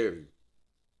this theory,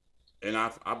 and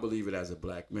I believe it as a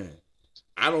black man.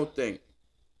 I don't think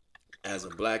as a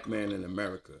black man in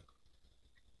America,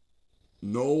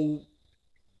 no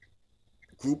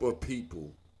group of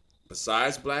people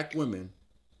besides black women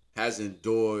has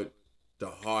endured the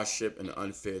hardship and the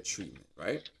unfair treatment,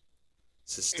 right?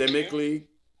 Systemically,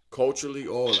 culturally,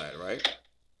 all that, right?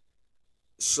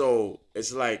 So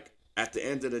it's like at the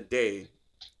end of the day,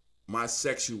 my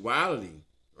sexuality,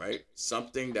 right?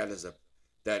 Something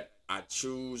that I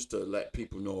choose to let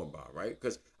people know about, right?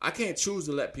 Because I can't choose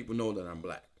to let people know that I'm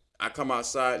black. I come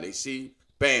outside, they see,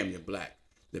 bam, you're black.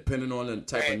 Depending on the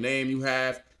type of name you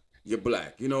have, you're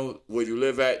black. You know, where you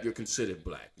live at, you're considered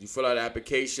black. You fill out an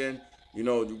application, you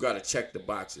know, you got to check the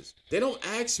boxes. They don't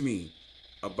ask me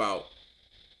about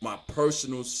my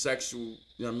personal sexual,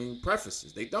 you know what I mean,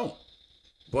 preferences. They don't.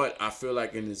 But I feel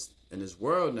like in this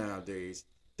world nowadays,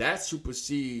 that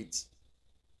supersedes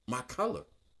my color.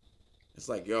 It's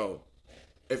like, yo,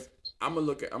 if I'm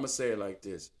gonna say it like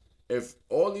this: if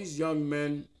all these young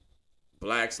men,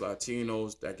 blacks,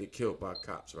 Latinos, that get killed by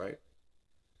cops, right?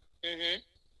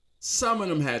 Some of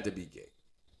them had to be gay.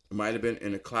 It might have been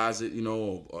in a closet, you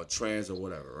know, or trans or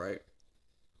whatever, right?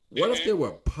 What if they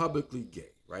were publicly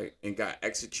gay, right, and got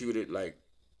executed like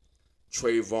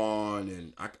Trayvon,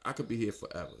 and I could be here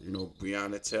forever, you know,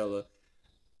 Breonna Taylor.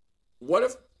 What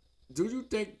if? Do you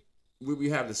think we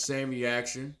have the same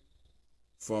reaction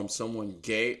from someone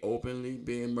gay openly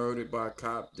being murdered by a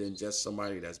cop than just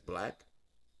somebody that's black?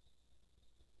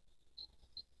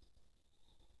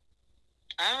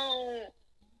 I don't.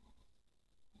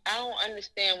 I don't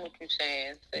understand what you're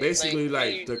saying. Basically,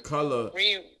 like the color.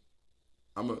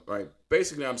 Right.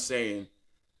 Basically, I'm saying,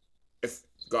 if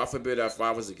God forbid, if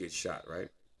I was to get shot, right?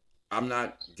 I'm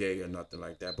not gay or nothing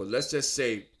like that, but let's just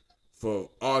say, for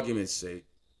argument's sake,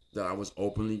 that I was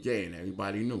openly gay and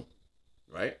everybody knew,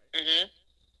 right?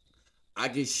 I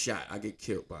get shot, I get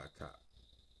killed by a cop.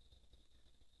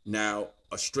 Now,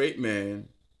 a straight man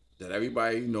that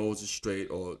everybody knows is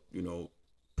straight, or you know,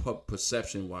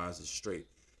 perception wise is straight,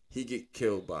 he get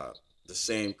killed by the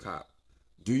same cop.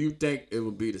 Do you think it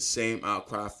would be the same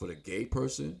outcry for the gay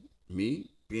person,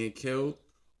 me being killed,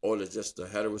 or just the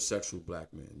heterosexual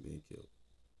black man being killed?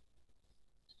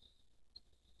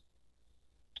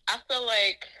 I feel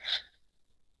like,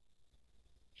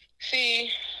 see,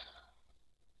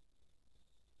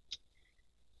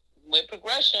 with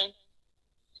progression,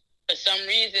 for some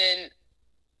reason,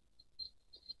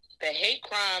 the hate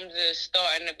crimes is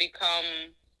starting to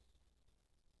become,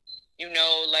 you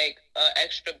know, like an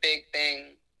extra big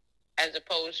thing, as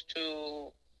opposed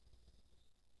to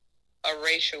a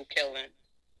racial killing.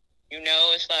 You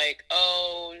know, it's like,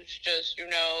 oh, it's just, you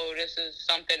know, this is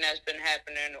something that's been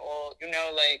happening, or, you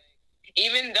know, like,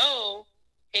 even though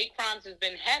hate crimes has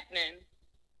been happening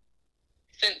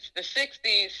since the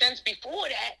 60s, since before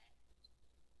that,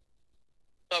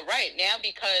 but right now,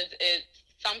 because it's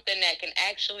something that can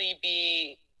actually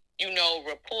be, you know,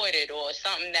 reported, or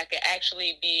something that can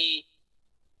actually be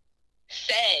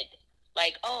said,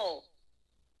 like, oh,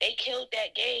 they killed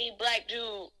that gay black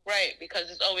dude, right?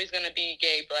 Because it's always gonna be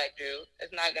gay black dude.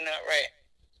 It's not gonna, right?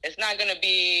 It's not gonna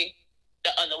be the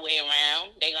other way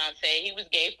around. They gonna say he was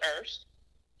gay first.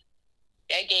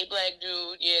 That gay black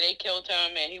dude, yeah, they killed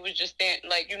him, and he was just standing,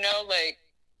 like, you know, like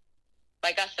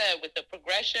I said, with the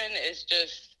progression, it's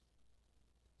just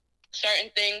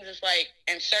certain things. It's like,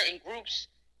 in certain groups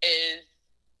is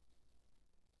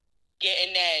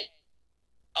getting that,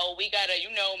 oh, we gotta,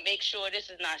 you know, make sure this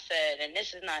is not said and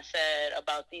this is not said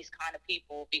about these kind of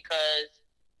people, because,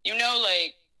 you know,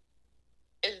 like,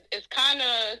 it's kind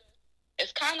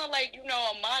of like, you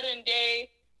know, a modern day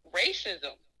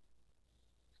racism.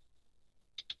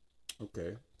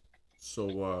 Okay,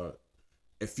 so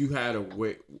if you had a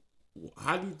way,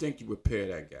 how do you think you repair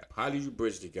that gap? How do you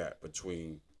bridge the gap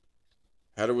between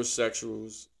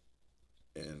heterosexuals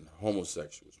and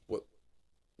homosexuals?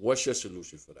 What's your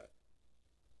solution for that?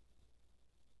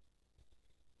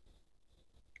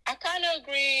 I kind of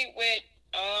agree with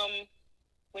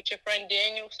your friend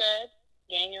Daniel said.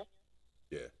 Daniel.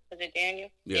 Yeah. Was it Daniel?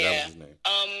 Yeah, that was his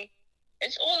name.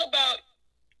 It's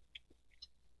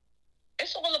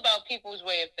all about people's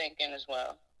way of thinking as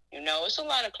well. You know, it's a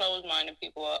lot of closed-minded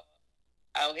people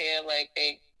out here. Like,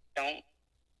 they don't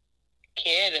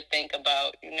care to think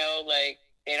about, you know, like,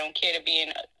 they don't care to be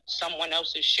in someone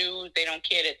else's shoes. They don't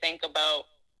care to think about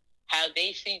how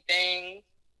they see things.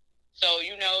 So,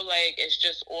 you know, like, it's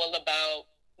just all about,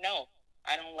 no,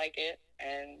 I don't like it.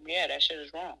 And, yeah, that shit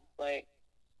is wrong. Like,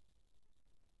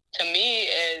 to me,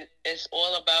 it's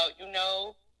all about, you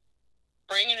know,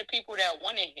 bringing the people that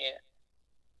want to hear,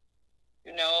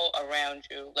 you know, around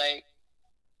you. Like,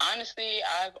 honestly,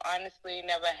 I've honestly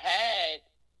never had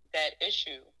that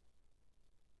issue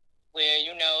where,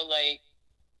 you know, like,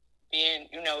 being,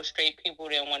 you know, straight people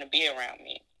didn't want to be around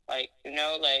me. Like, you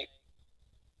know, like,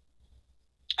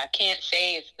 I can't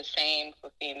say it's the same for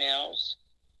females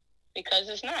because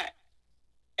it's not.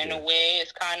 In a way,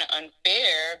 it's kind of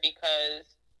unfair because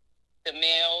the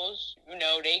males, you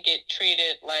know, they get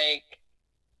treated like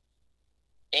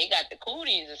they got the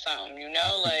cooties or something, you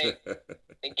know? Like,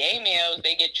 the gay males,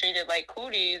 they get treated like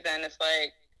cooties, and it's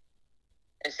like,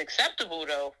 it's acceptable,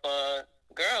 though, for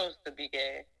girls to be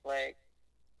gay, like,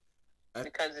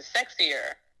 because it's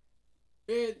sexier.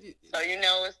 So, you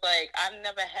know, it's like, I've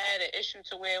never had an issue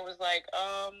to where it was like,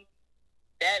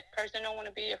 that person don't want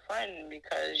to be your friend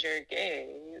because you're gay,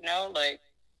 you know? Like,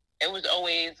 it was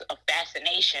always a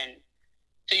fascination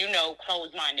to, you know,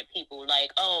 closed-minded people.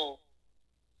 Like, oh,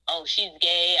 she's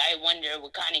gay. I wonder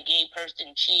what kind of gay person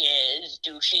she is.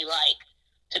 Do she like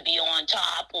to be on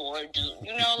top, or do,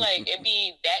 you know, like, it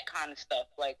be that kind of stuff,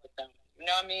 like, with them. You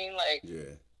know what I mean? Like,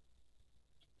 yeah,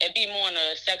 it be more on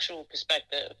a sexual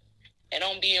perspective. It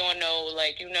don't be on no,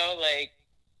 like, you know, like,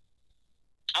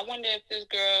 I wonder if this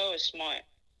girl is smart.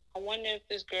 I wonder if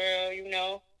this girl, you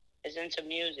know, is into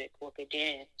music or could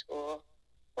dance or,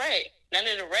 right. None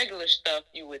of the regular stuff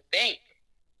you would think,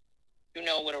 you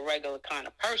know, with a regular kind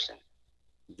of person.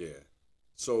 Yeah.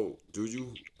 So do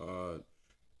you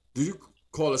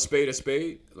call a spade a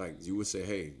spade? Like, you would say,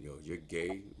 hey, yo, you're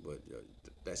gay, but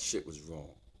that shit was wrong.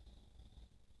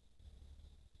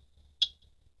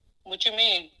 What you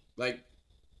mean? Like,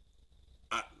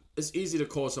 it's easy to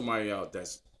call somebody out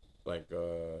that's like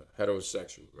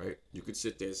heterosexual, right? You could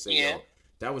sit there and say, yo,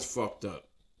 that was fucked up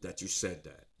that you said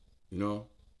that. You know?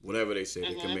 Whatever they say,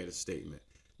 they can make a statement.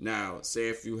 Now, say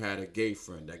if you had a gay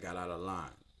friend that got out of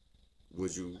line,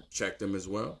 would you check them as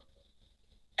well?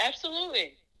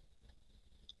 Absolutely.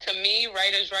 To me,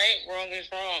 right is right, wrong is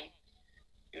wrong.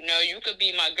 You know, you could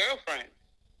be my girlfriend.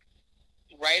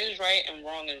 Right is right and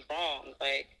wrong is wrong.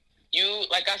 Like, you,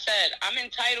 like I said, I'm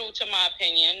entitled to my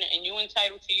opinion and you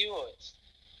entitled to yours.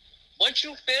 What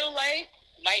you feel like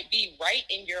might be right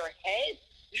in your head,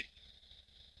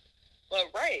 but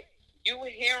right. You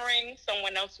hearing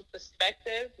someone else's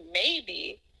perspective,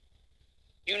 maybe,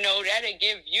 you know, that'll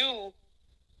give you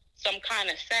some kind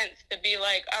of sense to be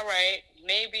like, all right,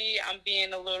 maybe I'm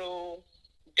being a little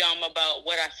dumb about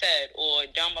what I said or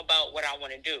dumb about what I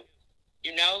want to do.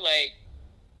 You know, like,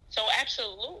 so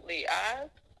absolutely, I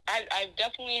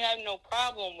definitely have no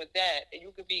problem with that.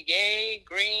 You could be gay,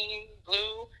 green,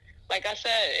 blue. Like I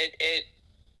said, it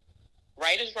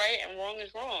right is right and wrong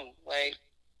is wrong. Like,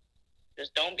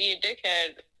 just don't be a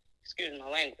dickhead. Excuse my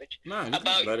language. Nah,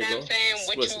 about, you know what I'm saying,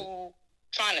 Explicit. what you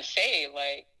trying to say.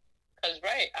 Like, cause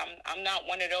right, I'm not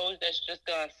one of those that's just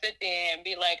gonna sit there and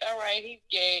be like, all right, he's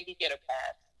gay, he get a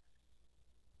pass.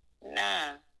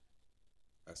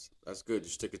 Nah. That's good. You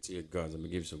stick it to your guns. I'm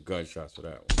gonna give you some gunshots for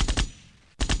that one.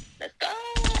 Let's go.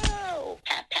 Pow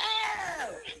pow.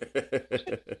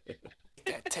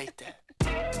 Yeah, take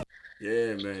that.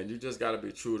 Yeah, man. You just gotta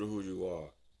be true to who you are.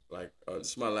 Like,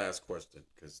 this is my last question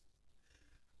because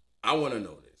I want to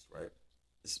know this. Right?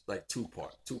 It's like two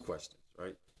questions.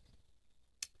 Right?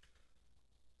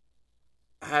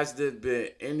 Has there been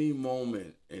any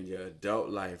moment in your adult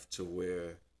life to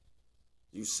where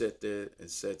you sit there and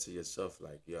said to yourself,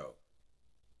 like, yo,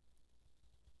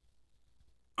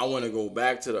 I want to go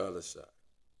back to the other side.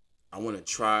 I want to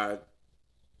try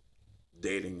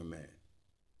dating a man.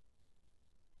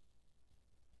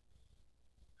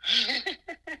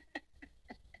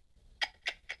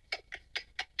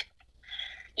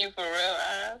 You for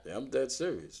real, Yeah, I'm dead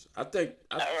serious. All right.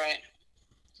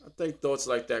 I think thoughts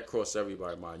like that cross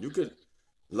everybody's mind. You could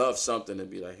love something and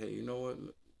be like, hey, you know what?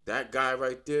 That guy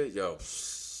right there, yo.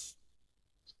 Psst.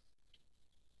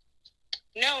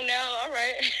 No, all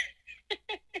right.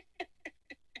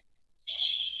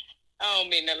 I don't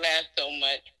mean to laugh so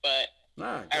much, but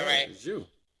Nah, all right. It's you.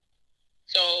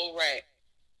 So, right.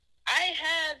 I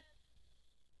have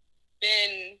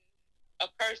been a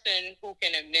person who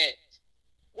can admit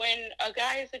when a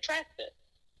guy is attractive.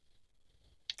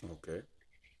 Okay.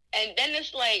 And then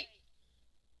it's like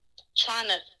trying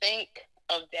to think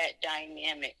of that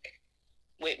dynamic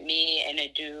with me and a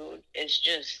dude. It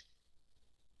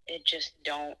just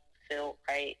don't feel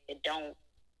right. It don't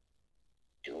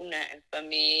do nothing for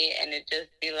me, and it just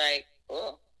be like,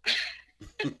 oh.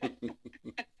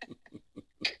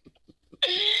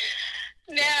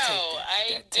 Now,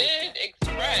 I did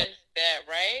express that,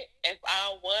 right? If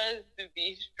I was to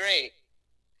be straight,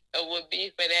 it would be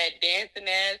for that dancing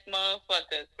ass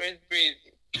motherfucker, Chris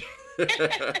Breezy. But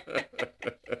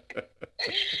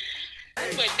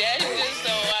that's just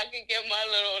so I can get my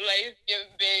little light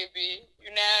skinned baby, you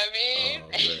know what I mean?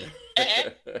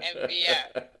 And be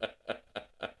out.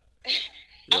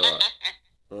 Yo,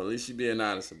 well, at least you being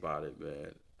honest about it,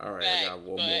 man. All right, I got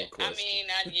one more question.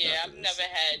 I mean, I've never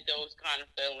had those kind of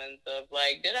feelings of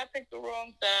like, did I pick the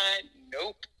wrong side?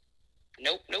 Nope.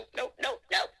 No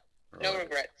right.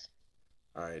 Regrets.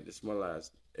 All right, this is my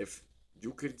last. If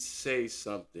you could say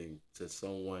something to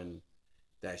someone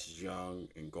that's young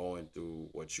and going through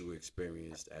what you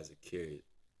experienced as a kid,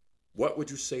 what would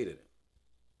you say to them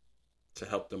to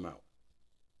help them out?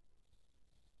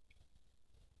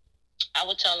 I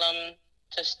would tell them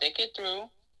to stick it through,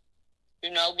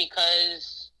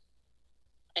 because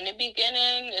in the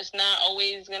beginning, it's not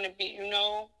always going to be,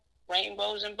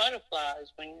 rainbows and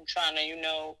butterflies when you're trying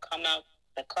to, come out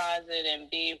the closet and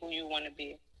be who you want to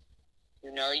be.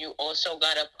 You also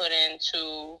got to put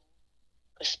into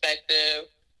perspective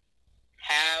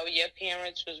how your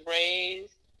parents was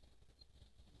raised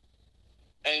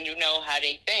and how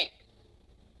they think.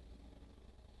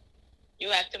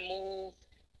 You have to move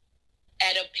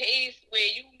at a pace where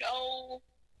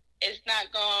it's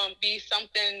not going to be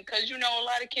something, because a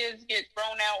lot of kids get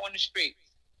thrown out on the streets.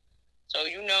 So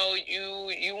you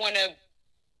want to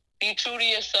be true to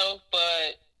yourself,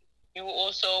 but you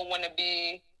also want to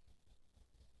be,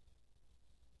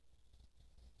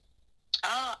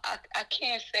 I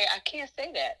can't say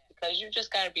that, because you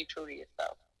just got to be true to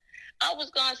yourself. I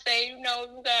was going to say, you got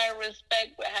to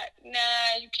respect, but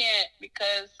nah, you can't,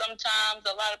 because sometimes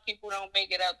a lot of people don't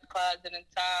make it out the closet in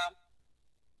time.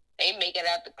 They make it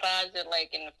out the closet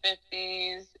like in the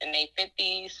 50s, in their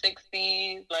 50s,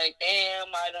 60s, like, damn,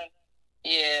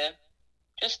 yeah.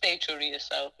 Just stay true to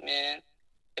yourself, man.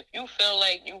 If you feel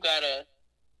like you gotta,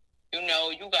 you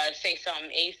gotta say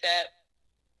something ASAP,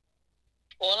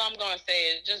 all I'm gonna say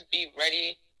is just be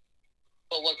ready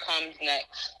for what comes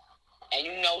next.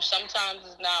 And sometimes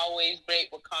it's not always great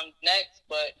what comes next,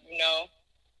 but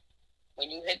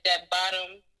when you hit that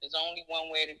bottom, there's only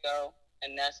one way to go,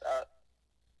 and that's up.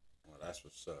 Well, that's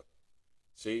what's up.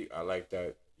 See, I like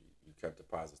that. You kept the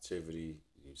positivity.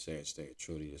 You're saying staying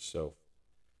true to yourself.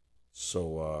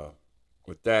 So,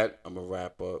 with that, I'm going to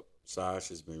wrap up. Sash,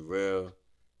 has been real.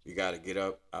 You got to get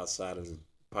up outside of the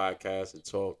podcast and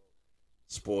talk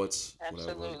sports.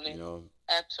 Absolutely. Whatever,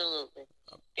 Absolutely.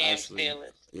 Damn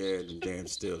Steelers. Yeah, the damn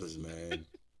Steelers, man.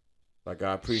 Like,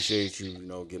 I appreciate you,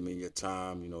 giving me your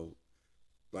time.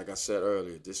 Like I said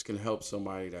earlier, this can help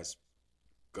somebody that's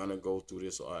going to go through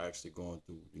this or actually going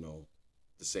through,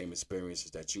 the same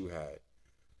experiences that you had.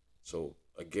 So,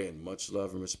 again, much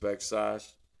love and respect,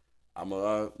 Sash. I'm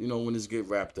when this get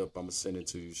wrapped up, I'm gonna send it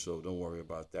to you. So don't worry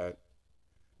about that.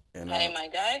 And hey, my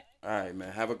guy. All right,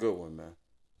 man. Have a good one, man.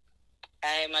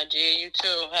 All right, my dear. You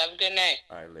too. Have a good night.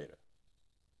 All right, later.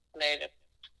 Later.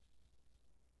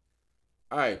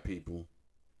 All right, people.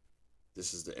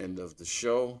 This is the end of the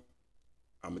show.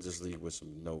 I'm gonna just leave with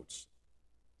some notes,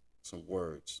 some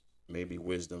words, maybe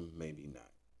wisdom, maybe not.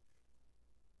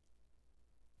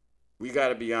 We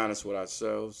gotta be honest with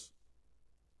ourselves.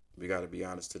 We got to be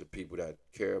honest to the people that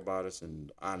care about us and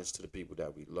honest to the people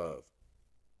that we love.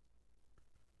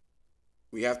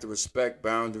 We have to respect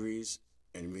boundaries,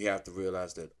 and we have to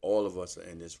realize that all of us are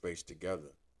in this race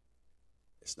together.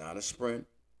 It's not a sprint.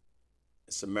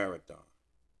 It's a marathon.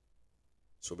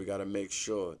 So we got to make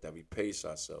sure that we pace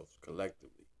ourselves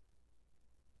collectively.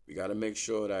 We got to make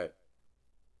sure that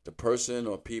the person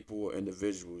or people or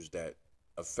individuals that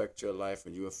affect your life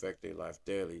and you affect their life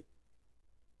daily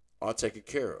are taken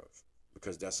care of,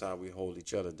 because that's how we hold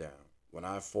each other down. When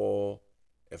I fall,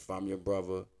 if I'm your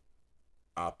brother,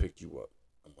 I'll pick you up.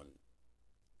 And when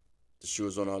the shoe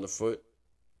is on the other foot,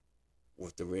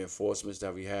 with the reinforcements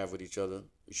that we have with each other,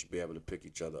 we should be able to pick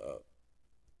each other up.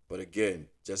 But again,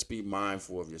 just be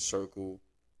mindful of your circle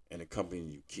and the company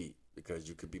you keep, because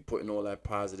you could be putting all that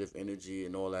positive energy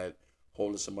and all that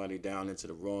holding somebody down into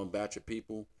the wrong batch of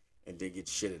people and then get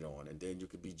shitted on, and then you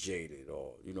could be jaded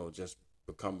or, just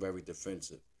become very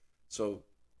defensive. So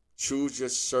Choose your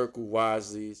circle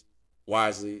wisely,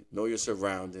 know your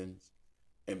surroundings,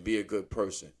 and be a good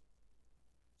person.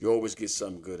 You always get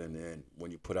something good in the end when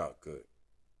you put out good.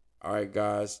 All right,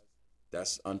 guys,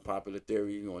 that's Unpopular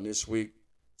Theory on this week.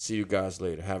 See you guys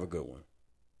later. Have a good one.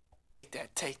 Take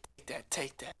that, take that,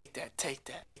 take that, take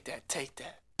that, take that, take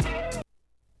that.